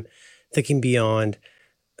time thinking beyond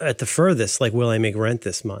at the furthest, like, will I make rent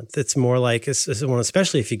this month? It's more like,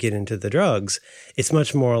 especially if you get into the drugs, it's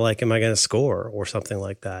much more like, am I going to score or something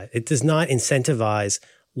like that? It does not incentivize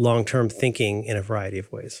long-term thinking in a variety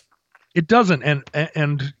of ways. It doesn't. And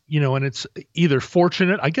it's either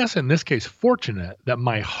fortunate, I guess in this case, fortunate that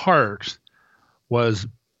my heart was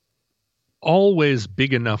always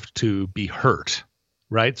big enough to be hurt.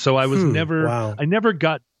 Right. So I was I never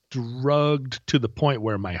got drugged to the point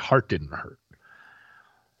where my heart didn't hurt.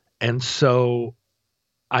 And so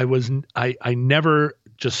I never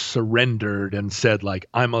just surrendered and said, like,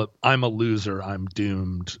 I'm a loser, I'm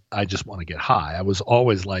doomed, I just want to get high. I was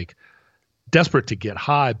always like desperate to get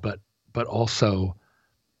high, but also,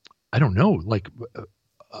 I don't know, like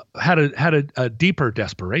had a deeper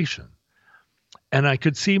desperation. And I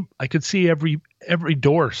could see every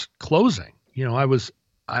door closing.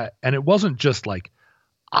 And it wasn't just like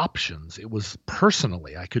options. It was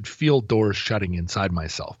personally, I could feel doors shutting inside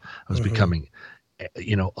myself. I was becoming,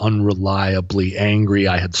 unreliably angry.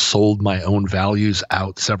 I had sold my own values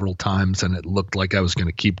out several times and it looked like I was going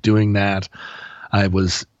to keep doing that. I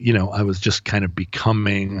was just kind of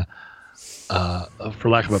becoming, for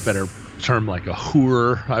lack of a better term, like a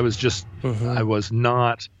whore. I was just, I was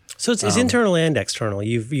not. So it's internal and external. I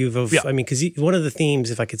mean, because one of the themes,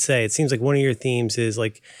 if I could say, it seems like one of your themes is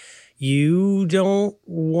like, you don't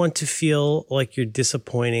want to feel like you're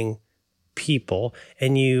disappointing people,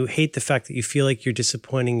 and you hate the fact that you feel like you're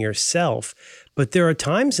disappointing yourself. But there are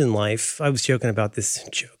times in life, I was joking about this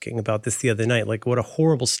the other night, like what a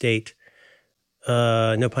horrible state,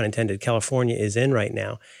 no pun intended, California is in right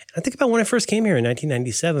now. And I think about when I first came here in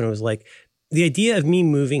 1997, it was like, the idea of me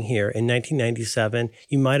moving here in 1997,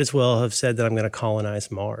 you might as well have said that I'm going to colonize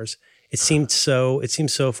Mars. It seemed so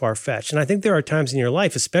far-fetched. And I think there are times in your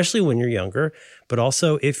life, especially when you're younger, but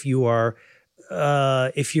also if you are,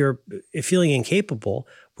 if you're feeling incapable,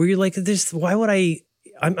 where you're like,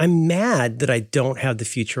 I'm mad that I don't have the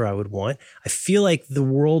future I would want. I feel like the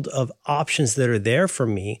world of options that are there for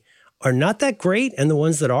me are not that great, and the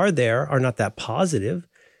ones that are there are not that positive.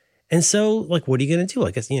 And so, like, what are you going to do?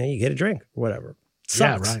 I guess, you get a drink or whatever. It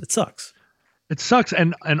sucks. Yeah, right. It sucks. It sucks.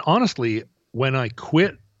 And honestly, when I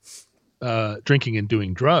quit drinking and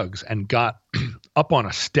doing drugs and got up on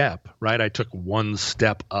a step, right? I took one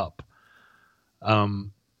step up.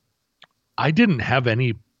 I didn't have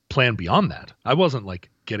any plan beyond that. I wasn't like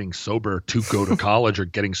getting sober to go to college or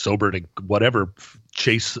getting sober to whatever,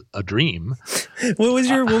 chase a dream. What was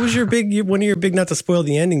your one of your big, not to spoil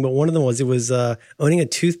the ending, but one of them was owning a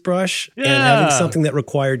toothbrush and having something that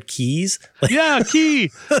required keys.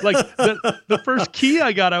 Key. Like the first key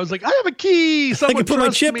I got, I was like, I have a key. Someone I can put my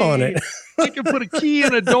chip on it. I can put a key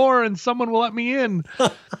in a door and someone will let me in.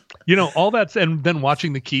 All that's, and then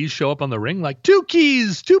watching the keys show up on the ring, like 2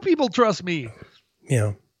 keys, 2 people trust me.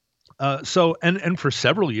 Yeah. So for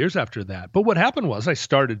several years after that, but what happened was I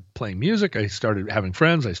started playing music. I started having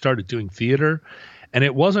friends. I started doing theater, and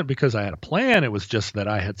it wasn't because I had a plan. It was just that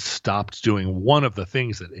I had stopped doing one of the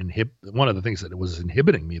things that was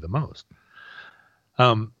inhibiting me the most.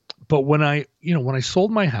 But when I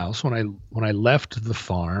sold my house, when I left the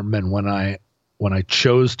farm, and when I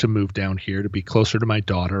chose to move down here to be closer to my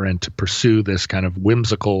daughter and to pursue this kind of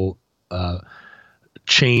whimsical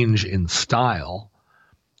change in style,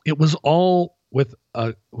 it was all with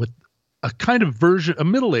a kind of version, a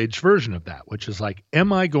middle-aged version of that, which is like,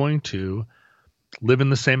 am I going to live in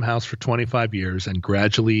the same house for 25 years and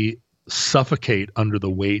gradually suffocate under the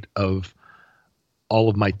weight of all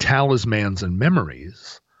of my talismans and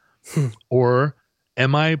memories? Or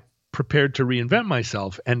am I prepared to reinvent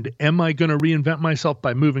myself? And am I going to reinvent myself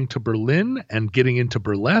by moving to Berlin and getting into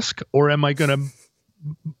burlesque? Or am I going to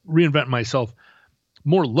reinvent myself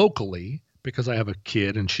more locally because I have a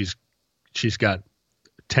kid and she's got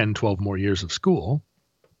 10, 12 more years of school?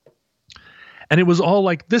 And it was all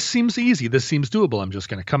like, this seems easy. This seems doable. I'm just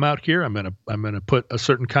going to come out here. I'm going to put a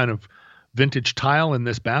certain kind of vintage tile in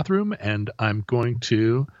this bathroom, and I'm going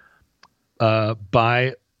to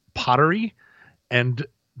buy pottery, and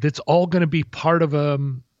it's all going to be part of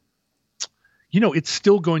it's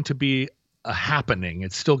still going to be a happening.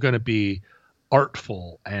 It's still going to be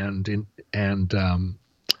artful and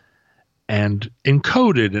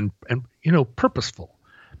encoded and purposeful.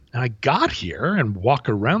 And I got here and walked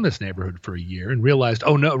around this neighborhood for a year and realized,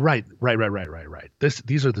 oh no, right.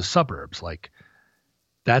 These are the suburbs. Like,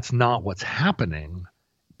 that's not what's happening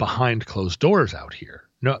behind closed doors out here.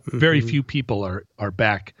 No, very few people are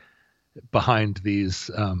back behind these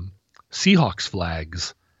Seahawks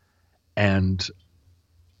flags and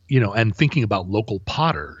thinking about local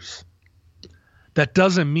potters. That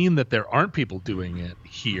doesn't mean that there aren't people doing it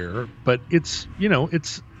here, but it's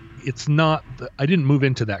not. I didn't move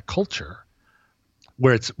into that culture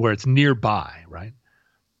where it's nearby, right?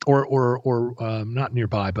 Or not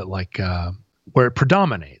nearby, but like where it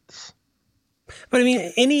predominates. But I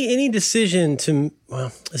mean, any decision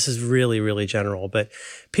this is really, really general, but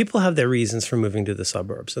people have their reasons for moving to the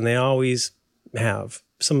suburbs, and they always have.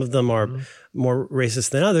 Some of them are more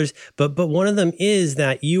racist than others, but one of them is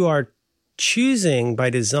that you are choosing by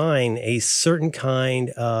design a certain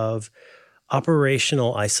kind of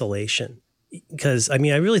operational isolation. Because I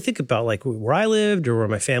mean, I really think about like where I lived or where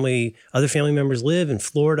my other family members live in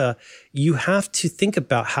Florida. You have to think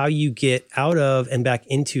about how you get out of and back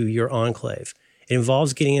into your enclave. It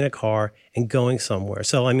involves getting in a car and going somewhere.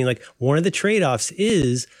 So, I mean, like one of the trade-offs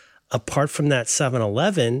is, apart from that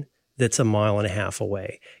 7-Eleven that's a mile and a half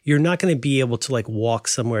away, you're not going to be able to like walk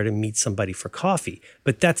somewhere to meet somebody for coffee.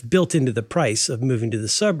 But that's built into the price of moving to the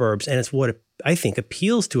suburbs. And it's what I think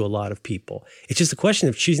appeals to a lot of people. It's just a question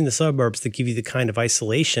of choosing the suburbs that give you the kind of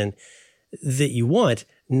isolation that you want,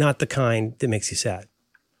 not the kind that makes you sad.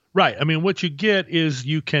 Right. I mean, what you get is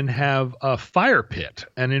you can have a fire pit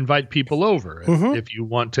and invite people over if you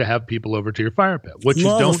want to have people over to your fire pit. What you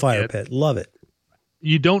don't a fire pit. Love it.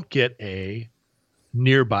 You don't get a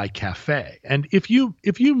nearby cafe. And if you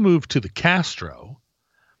move to the Castro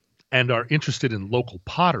and are interested in local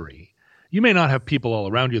pottery, you may not have people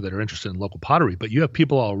all around you that are interested in local pottery, but you have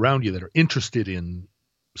people all around you that are interested in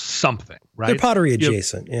something, right? They're pottery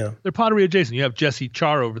adjacent, yeah. They're pottery adjacent. You have Jessie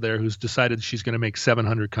Char over there who's decided she's going to make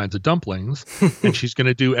 700 kinds of dumplings, and she's going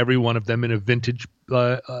to do every one of them in a vintage,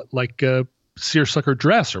 seersucker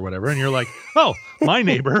dress or whatever. And you're like, oh, my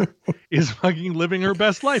neighbor is fucking living her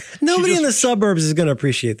best life. Nobody in the suburbs is going to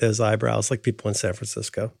appreciate those eyebrows like people in San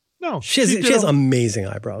Francisco. No, she has amazing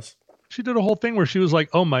eyebrows. She did a whole thing where she was like,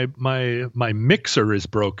 oh, my mixer is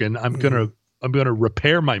broken. I'm going to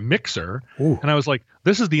repair my mixer. Ooh. And I was like,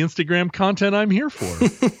 this is the Instagram content I'm here for.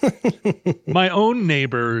 My own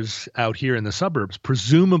neighbors out here in the suburbs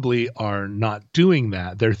presumably are not doing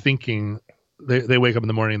that. They're thinking, they wake up in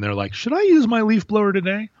the morning and they're like, should I use my leaf blower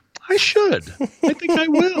today? I should. I think I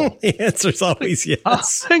will. The answer's always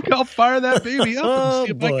yes. I think I'll fire that baby up and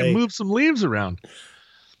see if I can move some leaves around.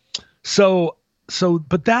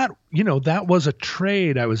 But that was a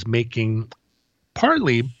trade I was making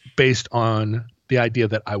partly based on the idea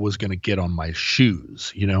that I was going to get on my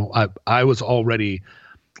shoes. I was already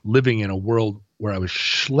living in a world where I was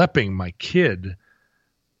schlepping my kid.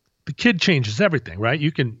 The kid changes everything, right?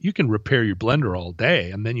 You can repair your blender all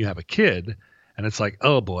day, and then you have a kid, and it's like,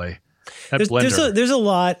 oh boy, blender. There's a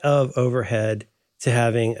lot of overhead to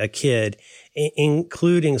having a kid,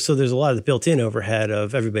 including, so there's a lot of the built-in overhead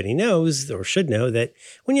of everybody knows or should know that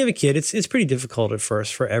when you have a kid, it's pretty difficult at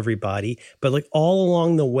first for everybody. But like all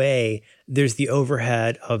along the way, there's the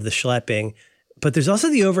overhead of the schlepping, but there's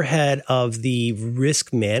also the overhead of the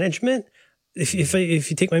risk management. If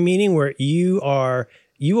you take my meaning, where you are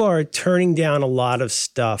turning down a lot of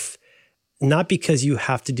stuff, not because you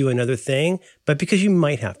have to do another thing, but because you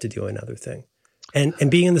might have to do another thing.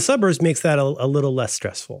 And being in the suburbs makes that a little less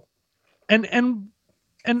stressful. And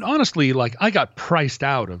honestly, like I got priced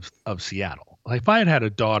out of Seattle. Like if I had a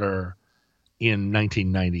daughter in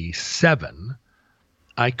 1997,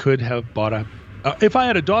 I could have bought if I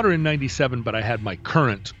had a daughter in 97, but I had my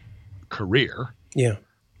current career. Yeah.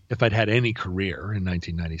 If I'd had any career in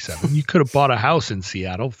 1997, you could have bought a house in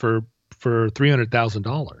Seattle for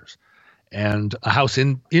 $300,000 and a house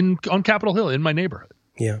on Capitol Hill in my neighborhood.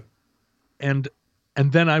 Yeah. And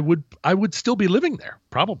then I would still be living there,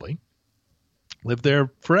 probably live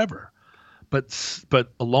there forever.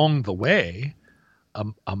 But along the way,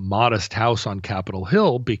 a modest house on Capitol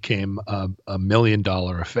Hill became a $1 million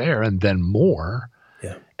affair and then more.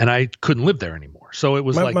 Yeah. And I couldn't live there anymore. So it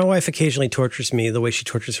was my wife occasionally tortures me the way she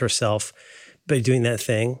tortures herself by doing that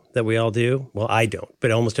thing that we all do. Well, I don't,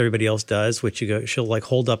 but almost everybody else does, which she'll like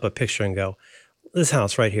hold up a picture and go, this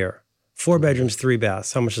house right here, 4 bedrooms, 3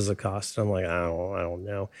 baths. How much does it cost? I'm like, I don't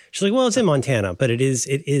know. She's like, well, it's in Montana, but it is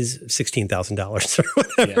 $16,000 or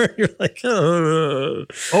whatever. Yeah. You're like, oh.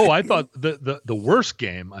 I thought the worst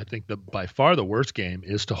game. I think by far the worst game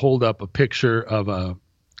is to hold up a picture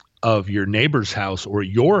of your neighbor's house or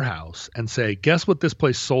your house and say, guess what this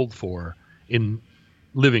place sold for in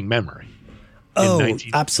living memory. Oh,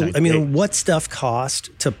 absolutely. I mean, what stuff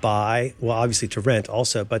cost to buy? Well, obviously to rent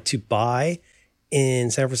also, but to buy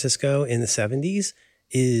in San Francisco in the 70s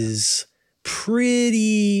is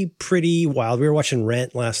pretty wild. We were watching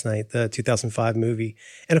Rent last night, the 2005 movie.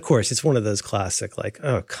 And of course, it's one of those classic, like,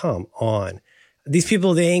 oh, come on. These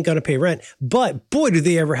people, they ain't going to pay rent. But boy, do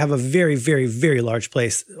they ever have a very, very, very large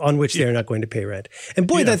place on which they're not going to pay rent. And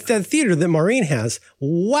boy, that theater that Maureen has,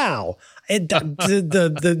 wow. The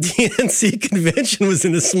DNC convention was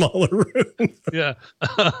in a smaller room. Yeah.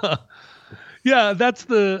 Yeah, that's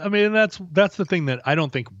the thing that I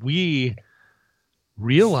don't think we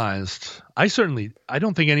realized. I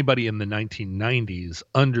don't think anybody in the 1990s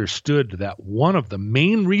understood that one of the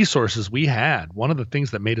main resources we had, one of the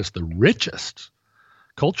things that made us the richest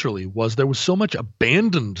culturally, was there was so much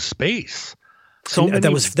abandoned space.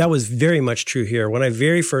 That was very much true here. When I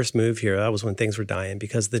very first moved here, that was when things were dying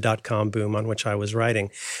because of the .com boom on which I was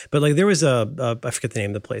writing. But like there was I forget the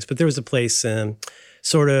name of the place, but there was a place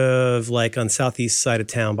sort of like on southeast side of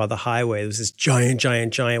town by the highway. There was this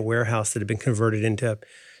giant warehouse that had been converted into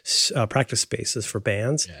practice spaces for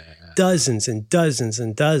bands. Yeah. Dozens and dozens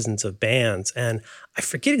and dozens of bands. And I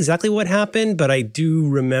forget exactly what happened, but I do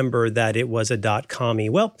remember that it was a .com-y.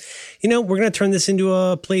 Well, we're going to turn this into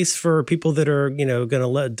a place for people that are, going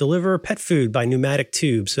to deliver pet food by pneumatic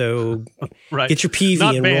tube. So right. Get your PV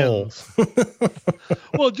Not and bands. roll.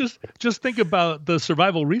 Well, just think about the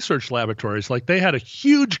survival research laboratories. Like they had a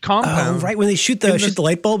huge compound. Oh, right. When they shoot the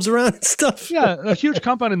light bulbs around and stuff. Yeah. A huge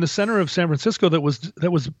compound in the center of San Francisco that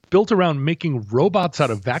was built around making robots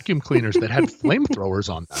out of vacuum cleaners that had flamethrowers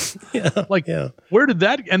on them. Where did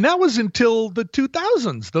that? And that was until the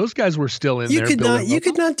 2000s. Those guys were still in there. You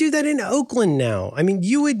could not do that in Oakland now. I mean,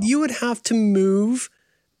 you would have to move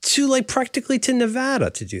to like practically to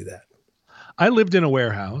Nevada to do that. I lived in a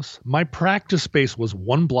warehouse. My practice space was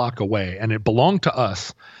 1 block away, and it belonged to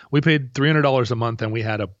us. We paid $300 a month, and we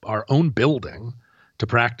had our own building to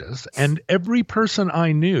practice. And every person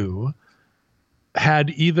I knew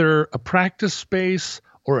had either a practice space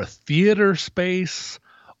or a theater space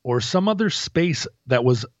or some other space that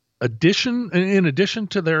was in addition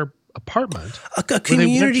to their apartment. A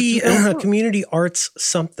community arts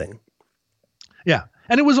something. Yeah.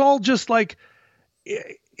 And it was all just like,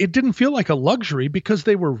 it didn't feel like a luxury because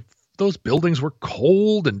those buildings were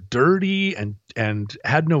cold and dirty and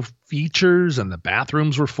had no features, and the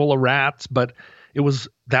bathrooms were full of rats, but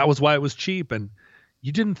that was why it was cheap. And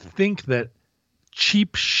you didn't think that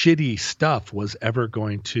cheap, shitty stuff was ever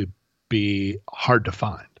going to be hard to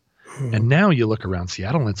find. And now you look around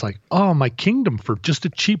Seattle and it's like, oh, my kingdom for just a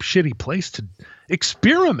cheap, shitty place to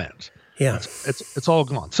experiment. Yeah. It's all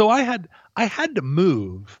gone. So I had to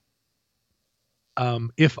move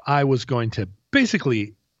if I was going to,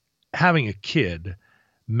 basically having a kid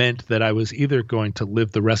meant that I was either going to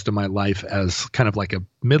live the rest of my life as kind of like a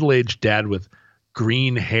middle-aged dad with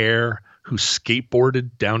green hair who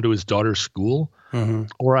skateboarded down to his daughter's school,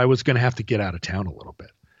 or I was going to have to get out of town a little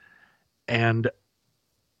bit. And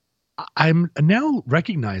I'm now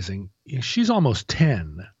recognizing she's almost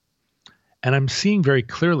 10, and I'm seeing very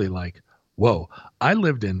clearly like, whoa, I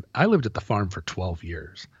lived at the farm for 12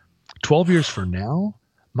 years. 12 years from now,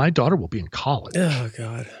 my daughter will be in college. Oh,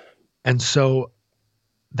 God. And so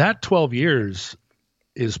that 12 years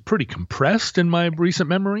is pretty compressed in my recent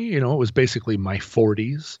memory. It was basically my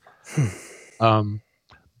 40s.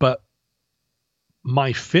 But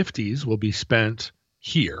my 50s will be spent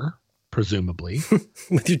here, presumably.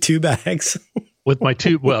 With your 2 bags. With my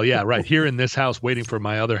 2, well, yeah, right, here in this house waiting for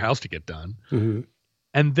my other house to get done. Mm-hmm.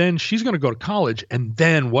 And then she's going to go to college. And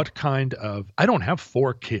then I don't have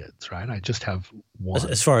 4 kids, right? I just have 1.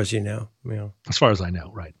 As far as you know. Yeah. As far as I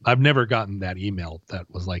know, right. I've never gotten that email that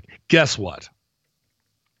was like, guess what?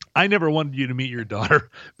 I never wanted you to meet your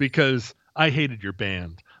daughter because I hated your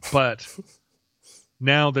band. But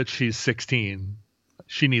now that she's 16,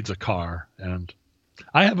 she needs a car. And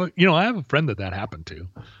I have a friend that happened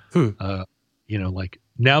to. Like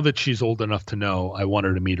now that she's old enough to know, I want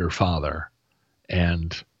her to meet her father.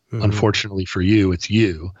 And unfortunately for you, it's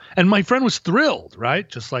you. And my friend was thrilled, right?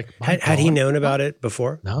 Just like had he known about it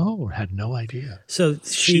before? No, had no idea. So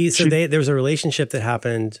there was a relationship that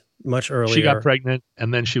happened much earlier. She got pregnant,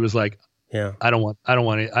 and then she was like, "Yeah, I don't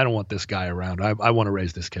want this guy around. I want to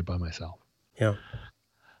raise this kid by myself." Yeah.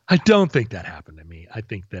 I don't think that happened to me. I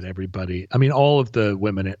think that everybody, I mean, all of the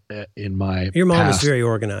women in my Your mom was past, very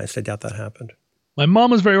organized. I doubt that happened. my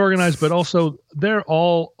mom was very organized, but also they're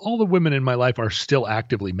all the women in my life are still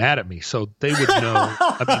actively mad at me. So they would know.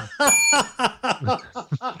 I mean,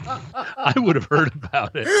 I would have heard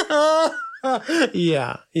about it.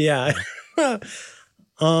 Yeah.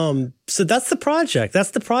 So that's the project.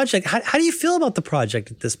 How do you feel about the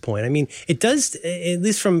project at this point? I mean, it does, at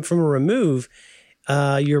least from a remove,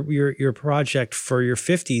 your project for your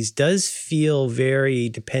 50s does feel very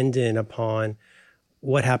dependent upon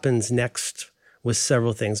what happens next with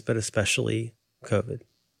several things, but especially COVID.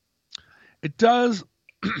 It does.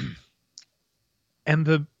 And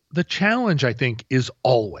the challenge, I think, is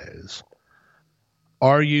always,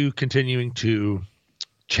 are you continuing to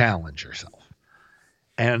challenge yourself?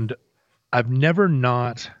 And I've never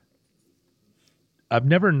not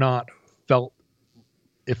felt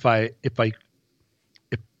if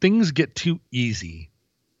things get too easy,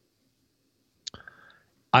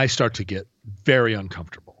 I start to get very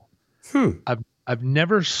uncomfortable. I've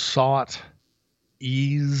never sought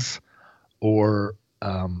ease or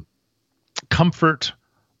comfort,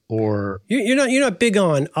 or you're not big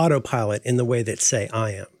on autopilot in the way that, say,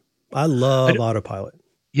 I am. I love autopilot.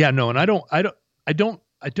 Yeah, no, and I don't.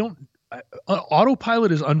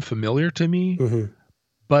 Autopilot is unfamiliar to me,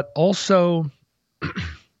 but also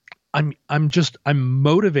I'm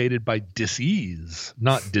motivated by dis-ease,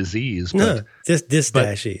 not disease, but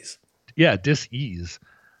dis-ease. Yeah, dis-ease.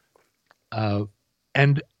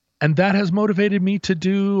 And that has motivated me to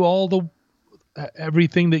do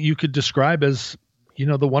everything that you could describe as,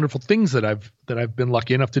 the wonderful things that I've been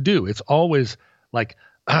lucky enough to do. It's always like,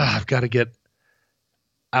 I've got to get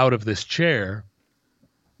out of this chair,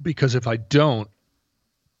 because if I don't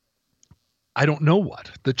know what.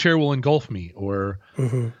 The chair will engulf me, or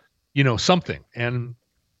something. And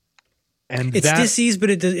it's dis-ease, but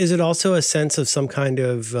is it also a sense of some kind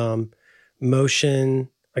of motion?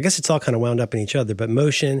 I guess it's all kind of wound up in each other, but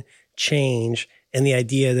motion, change, and the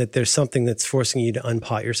idea that there's something that's forcing you to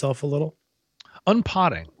unpot yourself a little.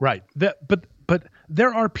 Unpotting, right? But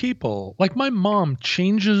there are people, like my mom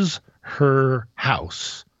changes her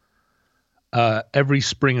house every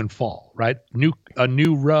spring and fall, right? A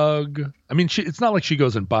new rug. I mean, it's not like she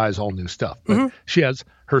goes and buys all new stuff, but she has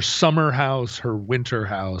her summer house, her winter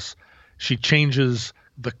house. She changes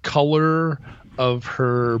the color of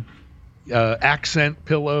her accent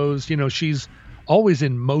pillows. She's always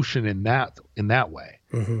in motion in that way.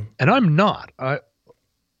 And I'm not.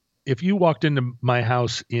 If you walked into my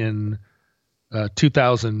house in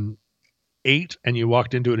 2008 and you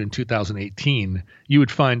walked into it in 2018, you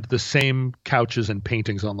would find the same couches and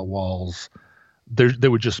paintings on the walls. There's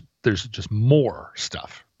just more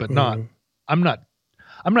stuff, but I'm not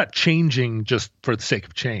changing just for the sake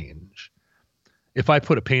of change. If I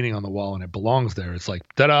put a painting on the wall and it belongs there, it's like,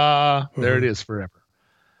 ta-da, there it is forever.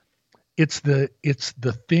 It's the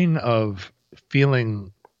thing of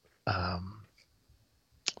feeling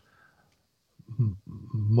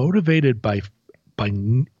motivated by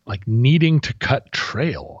like needing to cut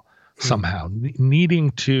trail somehow, needing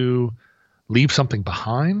to leave something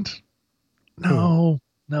behind. No,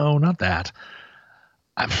 not that.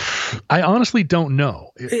 I honestly don't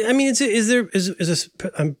know. I mean,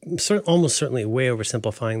 I'm almost certainly way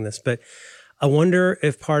oversimplifying this, but I wonder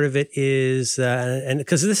if part of it is, and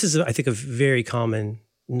because this is, I think, a very common,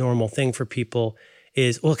 normal thing for people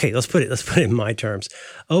is, well, okay, let's put it in my terms.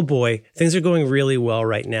 Oh boy, things are going really well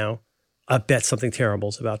right now. I bet something terrible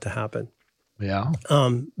is about to happen. Yeah.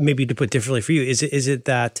 Maybe to put differently for you, is it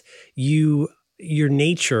that your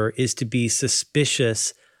nature is to be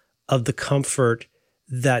suspicious of the comfort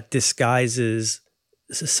that disguises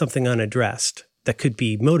something unaddressed that could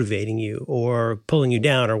be motivating you or pulling you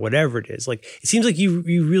down or whatever it is? Like, it seems like you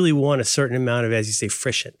really want a certain amount of, as you say,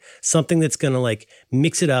 friction, something that's going to like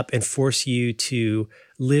mix it up and force you to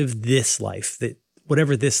live this life, that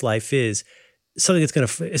whatever this life is, something that's going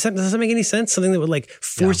to, does that make any sense? Something that would like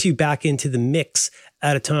force you back into the mix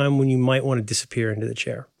at a time when you might want to disappear into the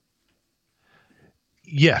chair.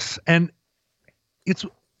 Yes. And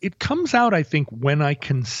it comes out, I think, when I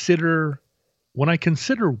consider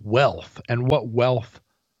wealth and what wealth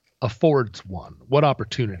affords one, what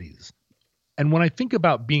opportunities. And when I think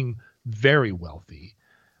about being very wealthy,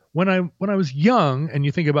 when I was young and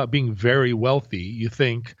you think about being very wealthy, you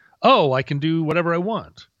think, oh, I can do whatever I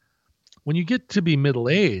want. When you get to be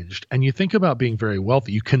middle-aged and you think about being very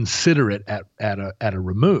wealthy, you consider it at a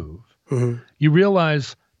remove. You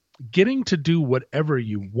realize getting to do whatever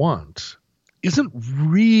you want isn't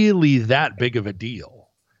really that big of a deal.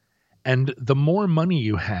 And the more money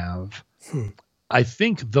you have, I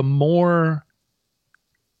think the more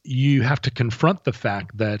you have to confront the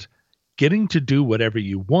fact that getting to do whatever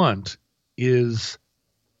you want is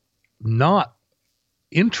not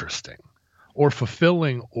interesting or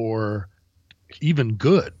fulfilling or even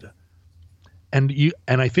good. And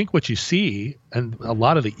I think what you see, and a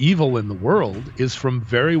lot of the evil in the world, is from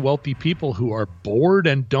very wealthy people who are bored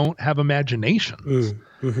and don't have imaginations.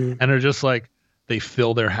 And are just like, they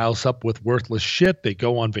fill their house up with worthless shit. They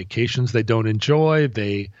go on vacations they don't enjoy.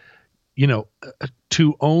 They,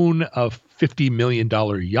 to own a $50 million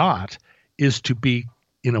yacht is to be,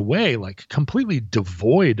 in a way, like completely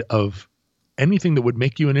devoid of anything that would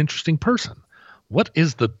make you an interesting person. What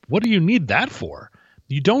do you need that for?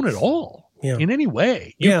 You don't at all. Yeah. In any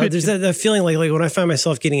way. There's that feeling like when I find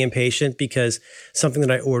myself getting impatient because something that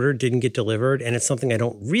I ordered didn't get delivered and it's something I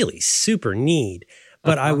don't really super need,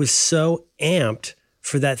 but I was so amped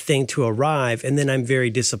for that thing to arrive, and then I'm very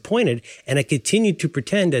disappointed, and I continue to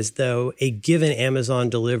pretend as though a given Amazon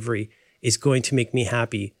delivery is going to make me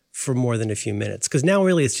happy for more than a few minutes, because now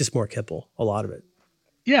really it's just more kibble, a lot of it.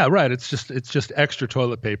 Yeah, right. It's just extra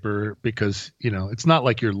toilet paper because, it's not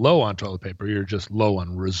like you're low on toilet paper. You're just low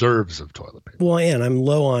on reserves of toilet paper. Well, and I'm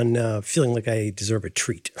low on feeling like I deserve a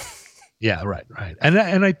treat. Yeah, right.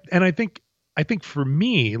 And I think for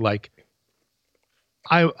me, like,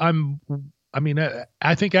 I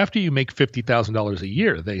think after you make $50,000 a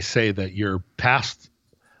year, they say that you're past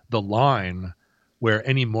the line where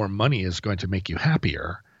any more money is going to make you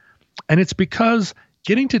happier. And it's because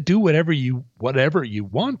getting to do whatever you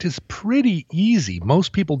want is pretty easy.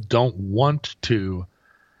 Most people don't want to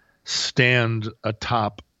stand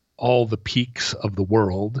atop all the peaks of the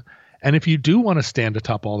world. And if you do want to stand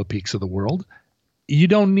atop all the peaks of the world, you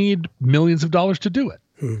don't need millions of dollars to do it.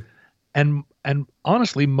 And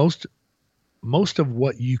honestly, most of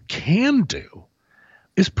what you can do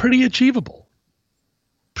is pretty achievable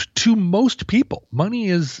to most people. Money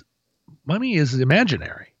is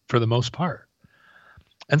imaginary for the most part.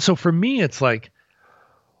 And so for me, it's like,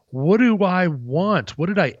 what do I want? What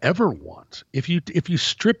did I ever want? If you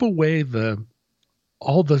strip away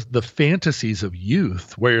all the fantasies of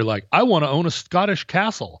youth, where you're like, I want to own a Scottish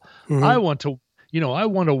castle. Mm-hmm. I want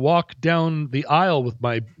to walk down the aisle with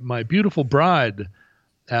my beautiful bride,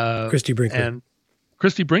 Christy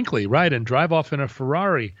Brinkley, right, and drive off in a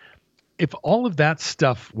Ferrari. If all of that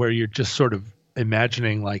stuff, where you're just sort of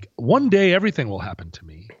imagining like one day everything will happen to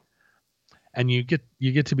me, and you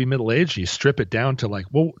get to be middle-aged, you strip it down to like,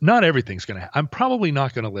 well, not everything's going to I'm probably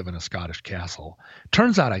not going to live in a Scottish castle.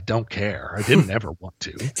 Turns out I don't care. I didn't ever want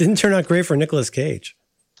to. Didn't turn out great for Nicolas Cage.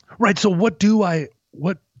 Right. So what do I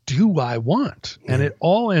want? And it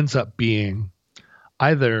all ends up being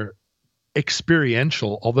either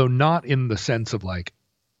experiential, although not in the sense of like,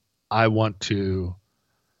 I want to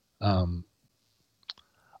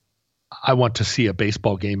see a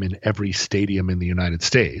baseball game in every stadium in the United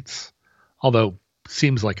States. Although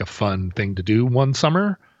seems like a fun thing to do one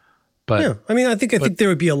summer, but yeah, I think there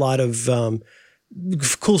would be a lot of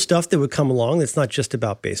cool stuff that would come along. That's not just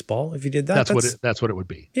about baseball. If you did that, that's what it would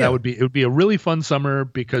be. Yeah. It would be a really fun summer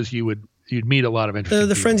because you'd meet a lot of interesting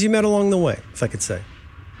the friends you met along the way, if I could say.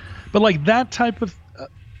 But like that type of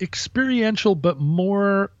experiential, but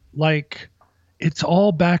more like it's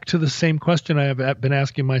all back to the same question I have been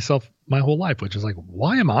asking myself my whole life, which is like,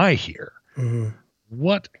 why am I here? Mm-hmm.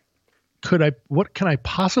 What can I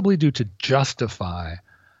possibly do to justify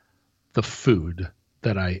the food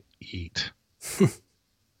that I eat?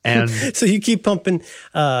 And so you keep pumping,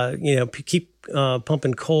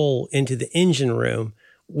 pumping coal into the engine room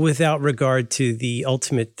without regard to the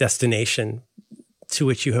ultimate destination to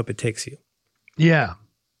which you hope it takes you. Yeah.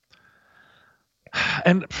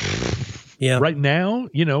 And right now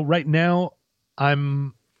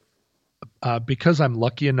I'm, because I'm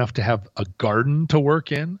lucky enough to have a garden to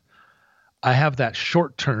work in, I have that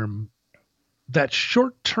short-term,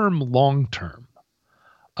 long-term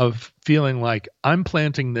of feeling like I'm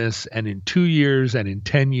planting this, and in 2 years and in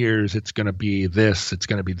 10 years, it's going to be this, it's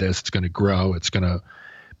going to be this, it's going to grow, it's going to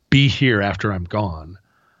be here after I'm gone.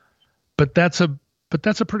 But that's a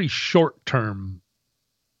pretty short-term.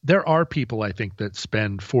 There are people, I think, that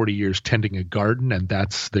spend 40 years tending a garden, and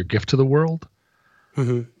that's their gift to the world.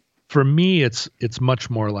 Mm-hmm. For me, it's much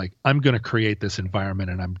more like I'm going to create this environment,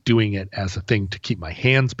 and I'm doing it as a thing to keep my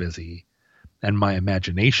hands busy and my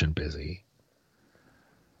imagination busy.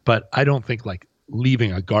 But I don't think like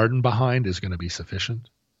leaving a garden behind is going to be sufficient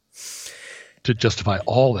to justify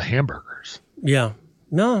all the hamburgers. Yeah.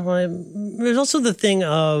 No, there's also the thing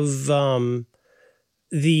of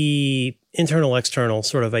the internal, external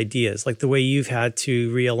sort of ideas, like the way you've had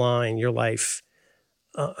to realign your life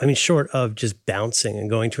short of just bouncing and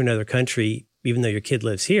going to another country, even though your kid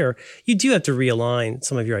lives here, you do have to realign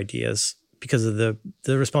some of your ideas because of the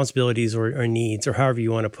responsibilities or needs or however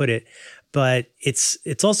you want to put it. But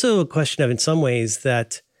it's also a question of, in some ways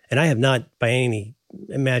that, and I have not by any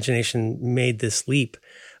imagination made this leap,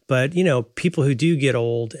 but people who do get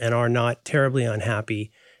old and are not terribly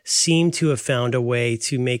unhappy seem to have found a way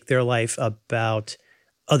to make their life about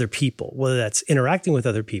other people, whether that's interacting with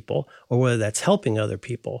other people or whether that's helping other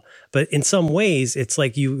people. But in some ways, it's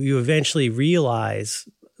like you eventually realize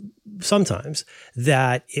sometimes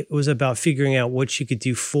that it was about figuring out what you could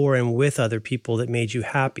do for and with other people that made you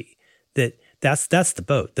happy. That's the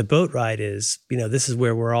boat. The boat ride is, this is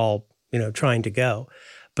where we're all, trying to go.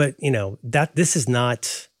 But, this is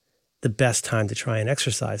not the best time to try and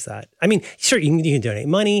exercise that. I mean, sure, you can donate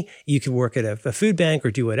money, you can work at a food bank or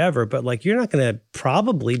do whatever, but like, you're not going to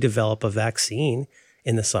probably develop a vaccine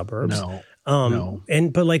in the suburbs. No.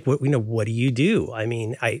 But like, what do you do? I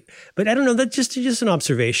mean, but I don't know, that's just an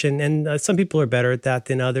observation. And some people are better at that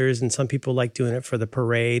than others. And some people like doing it for the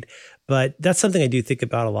parade. But that's something I do think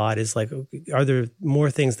about a lot, is like, are there more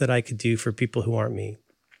things that I could do for people who aren't me?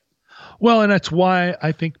 Well, and that's why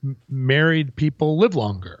I think married people live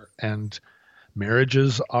longer, and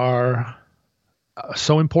marriages are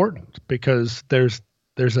so important, because there's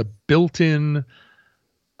a built-in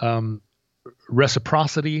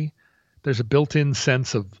reciprocity. There's a built-in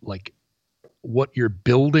sense of like what you're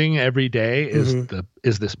building every day is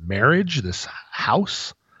this marriage, this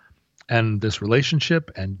house, and this relationship,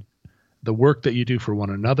 and the work that you do for one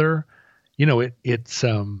another. It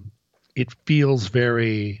feels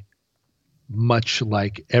very much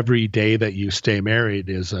like every day that you stay married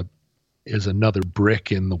is another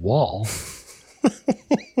brick in the wall.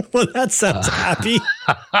 Well, that sounds happy.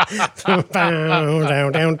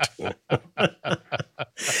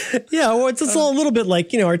 Yeah, well, it's all a little bit like,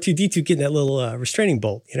 R2-D2 getting that little restraining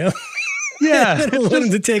bolt, Yeah. They don't want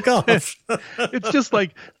him to take off. It's just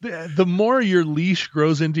like the more your leash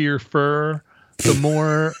grows into your fur, the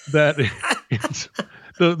more that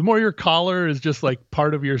the more your collar is just like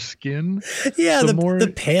part of your skin. Yeah,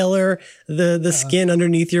 the paler the skin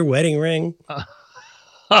underneath your wedding ring.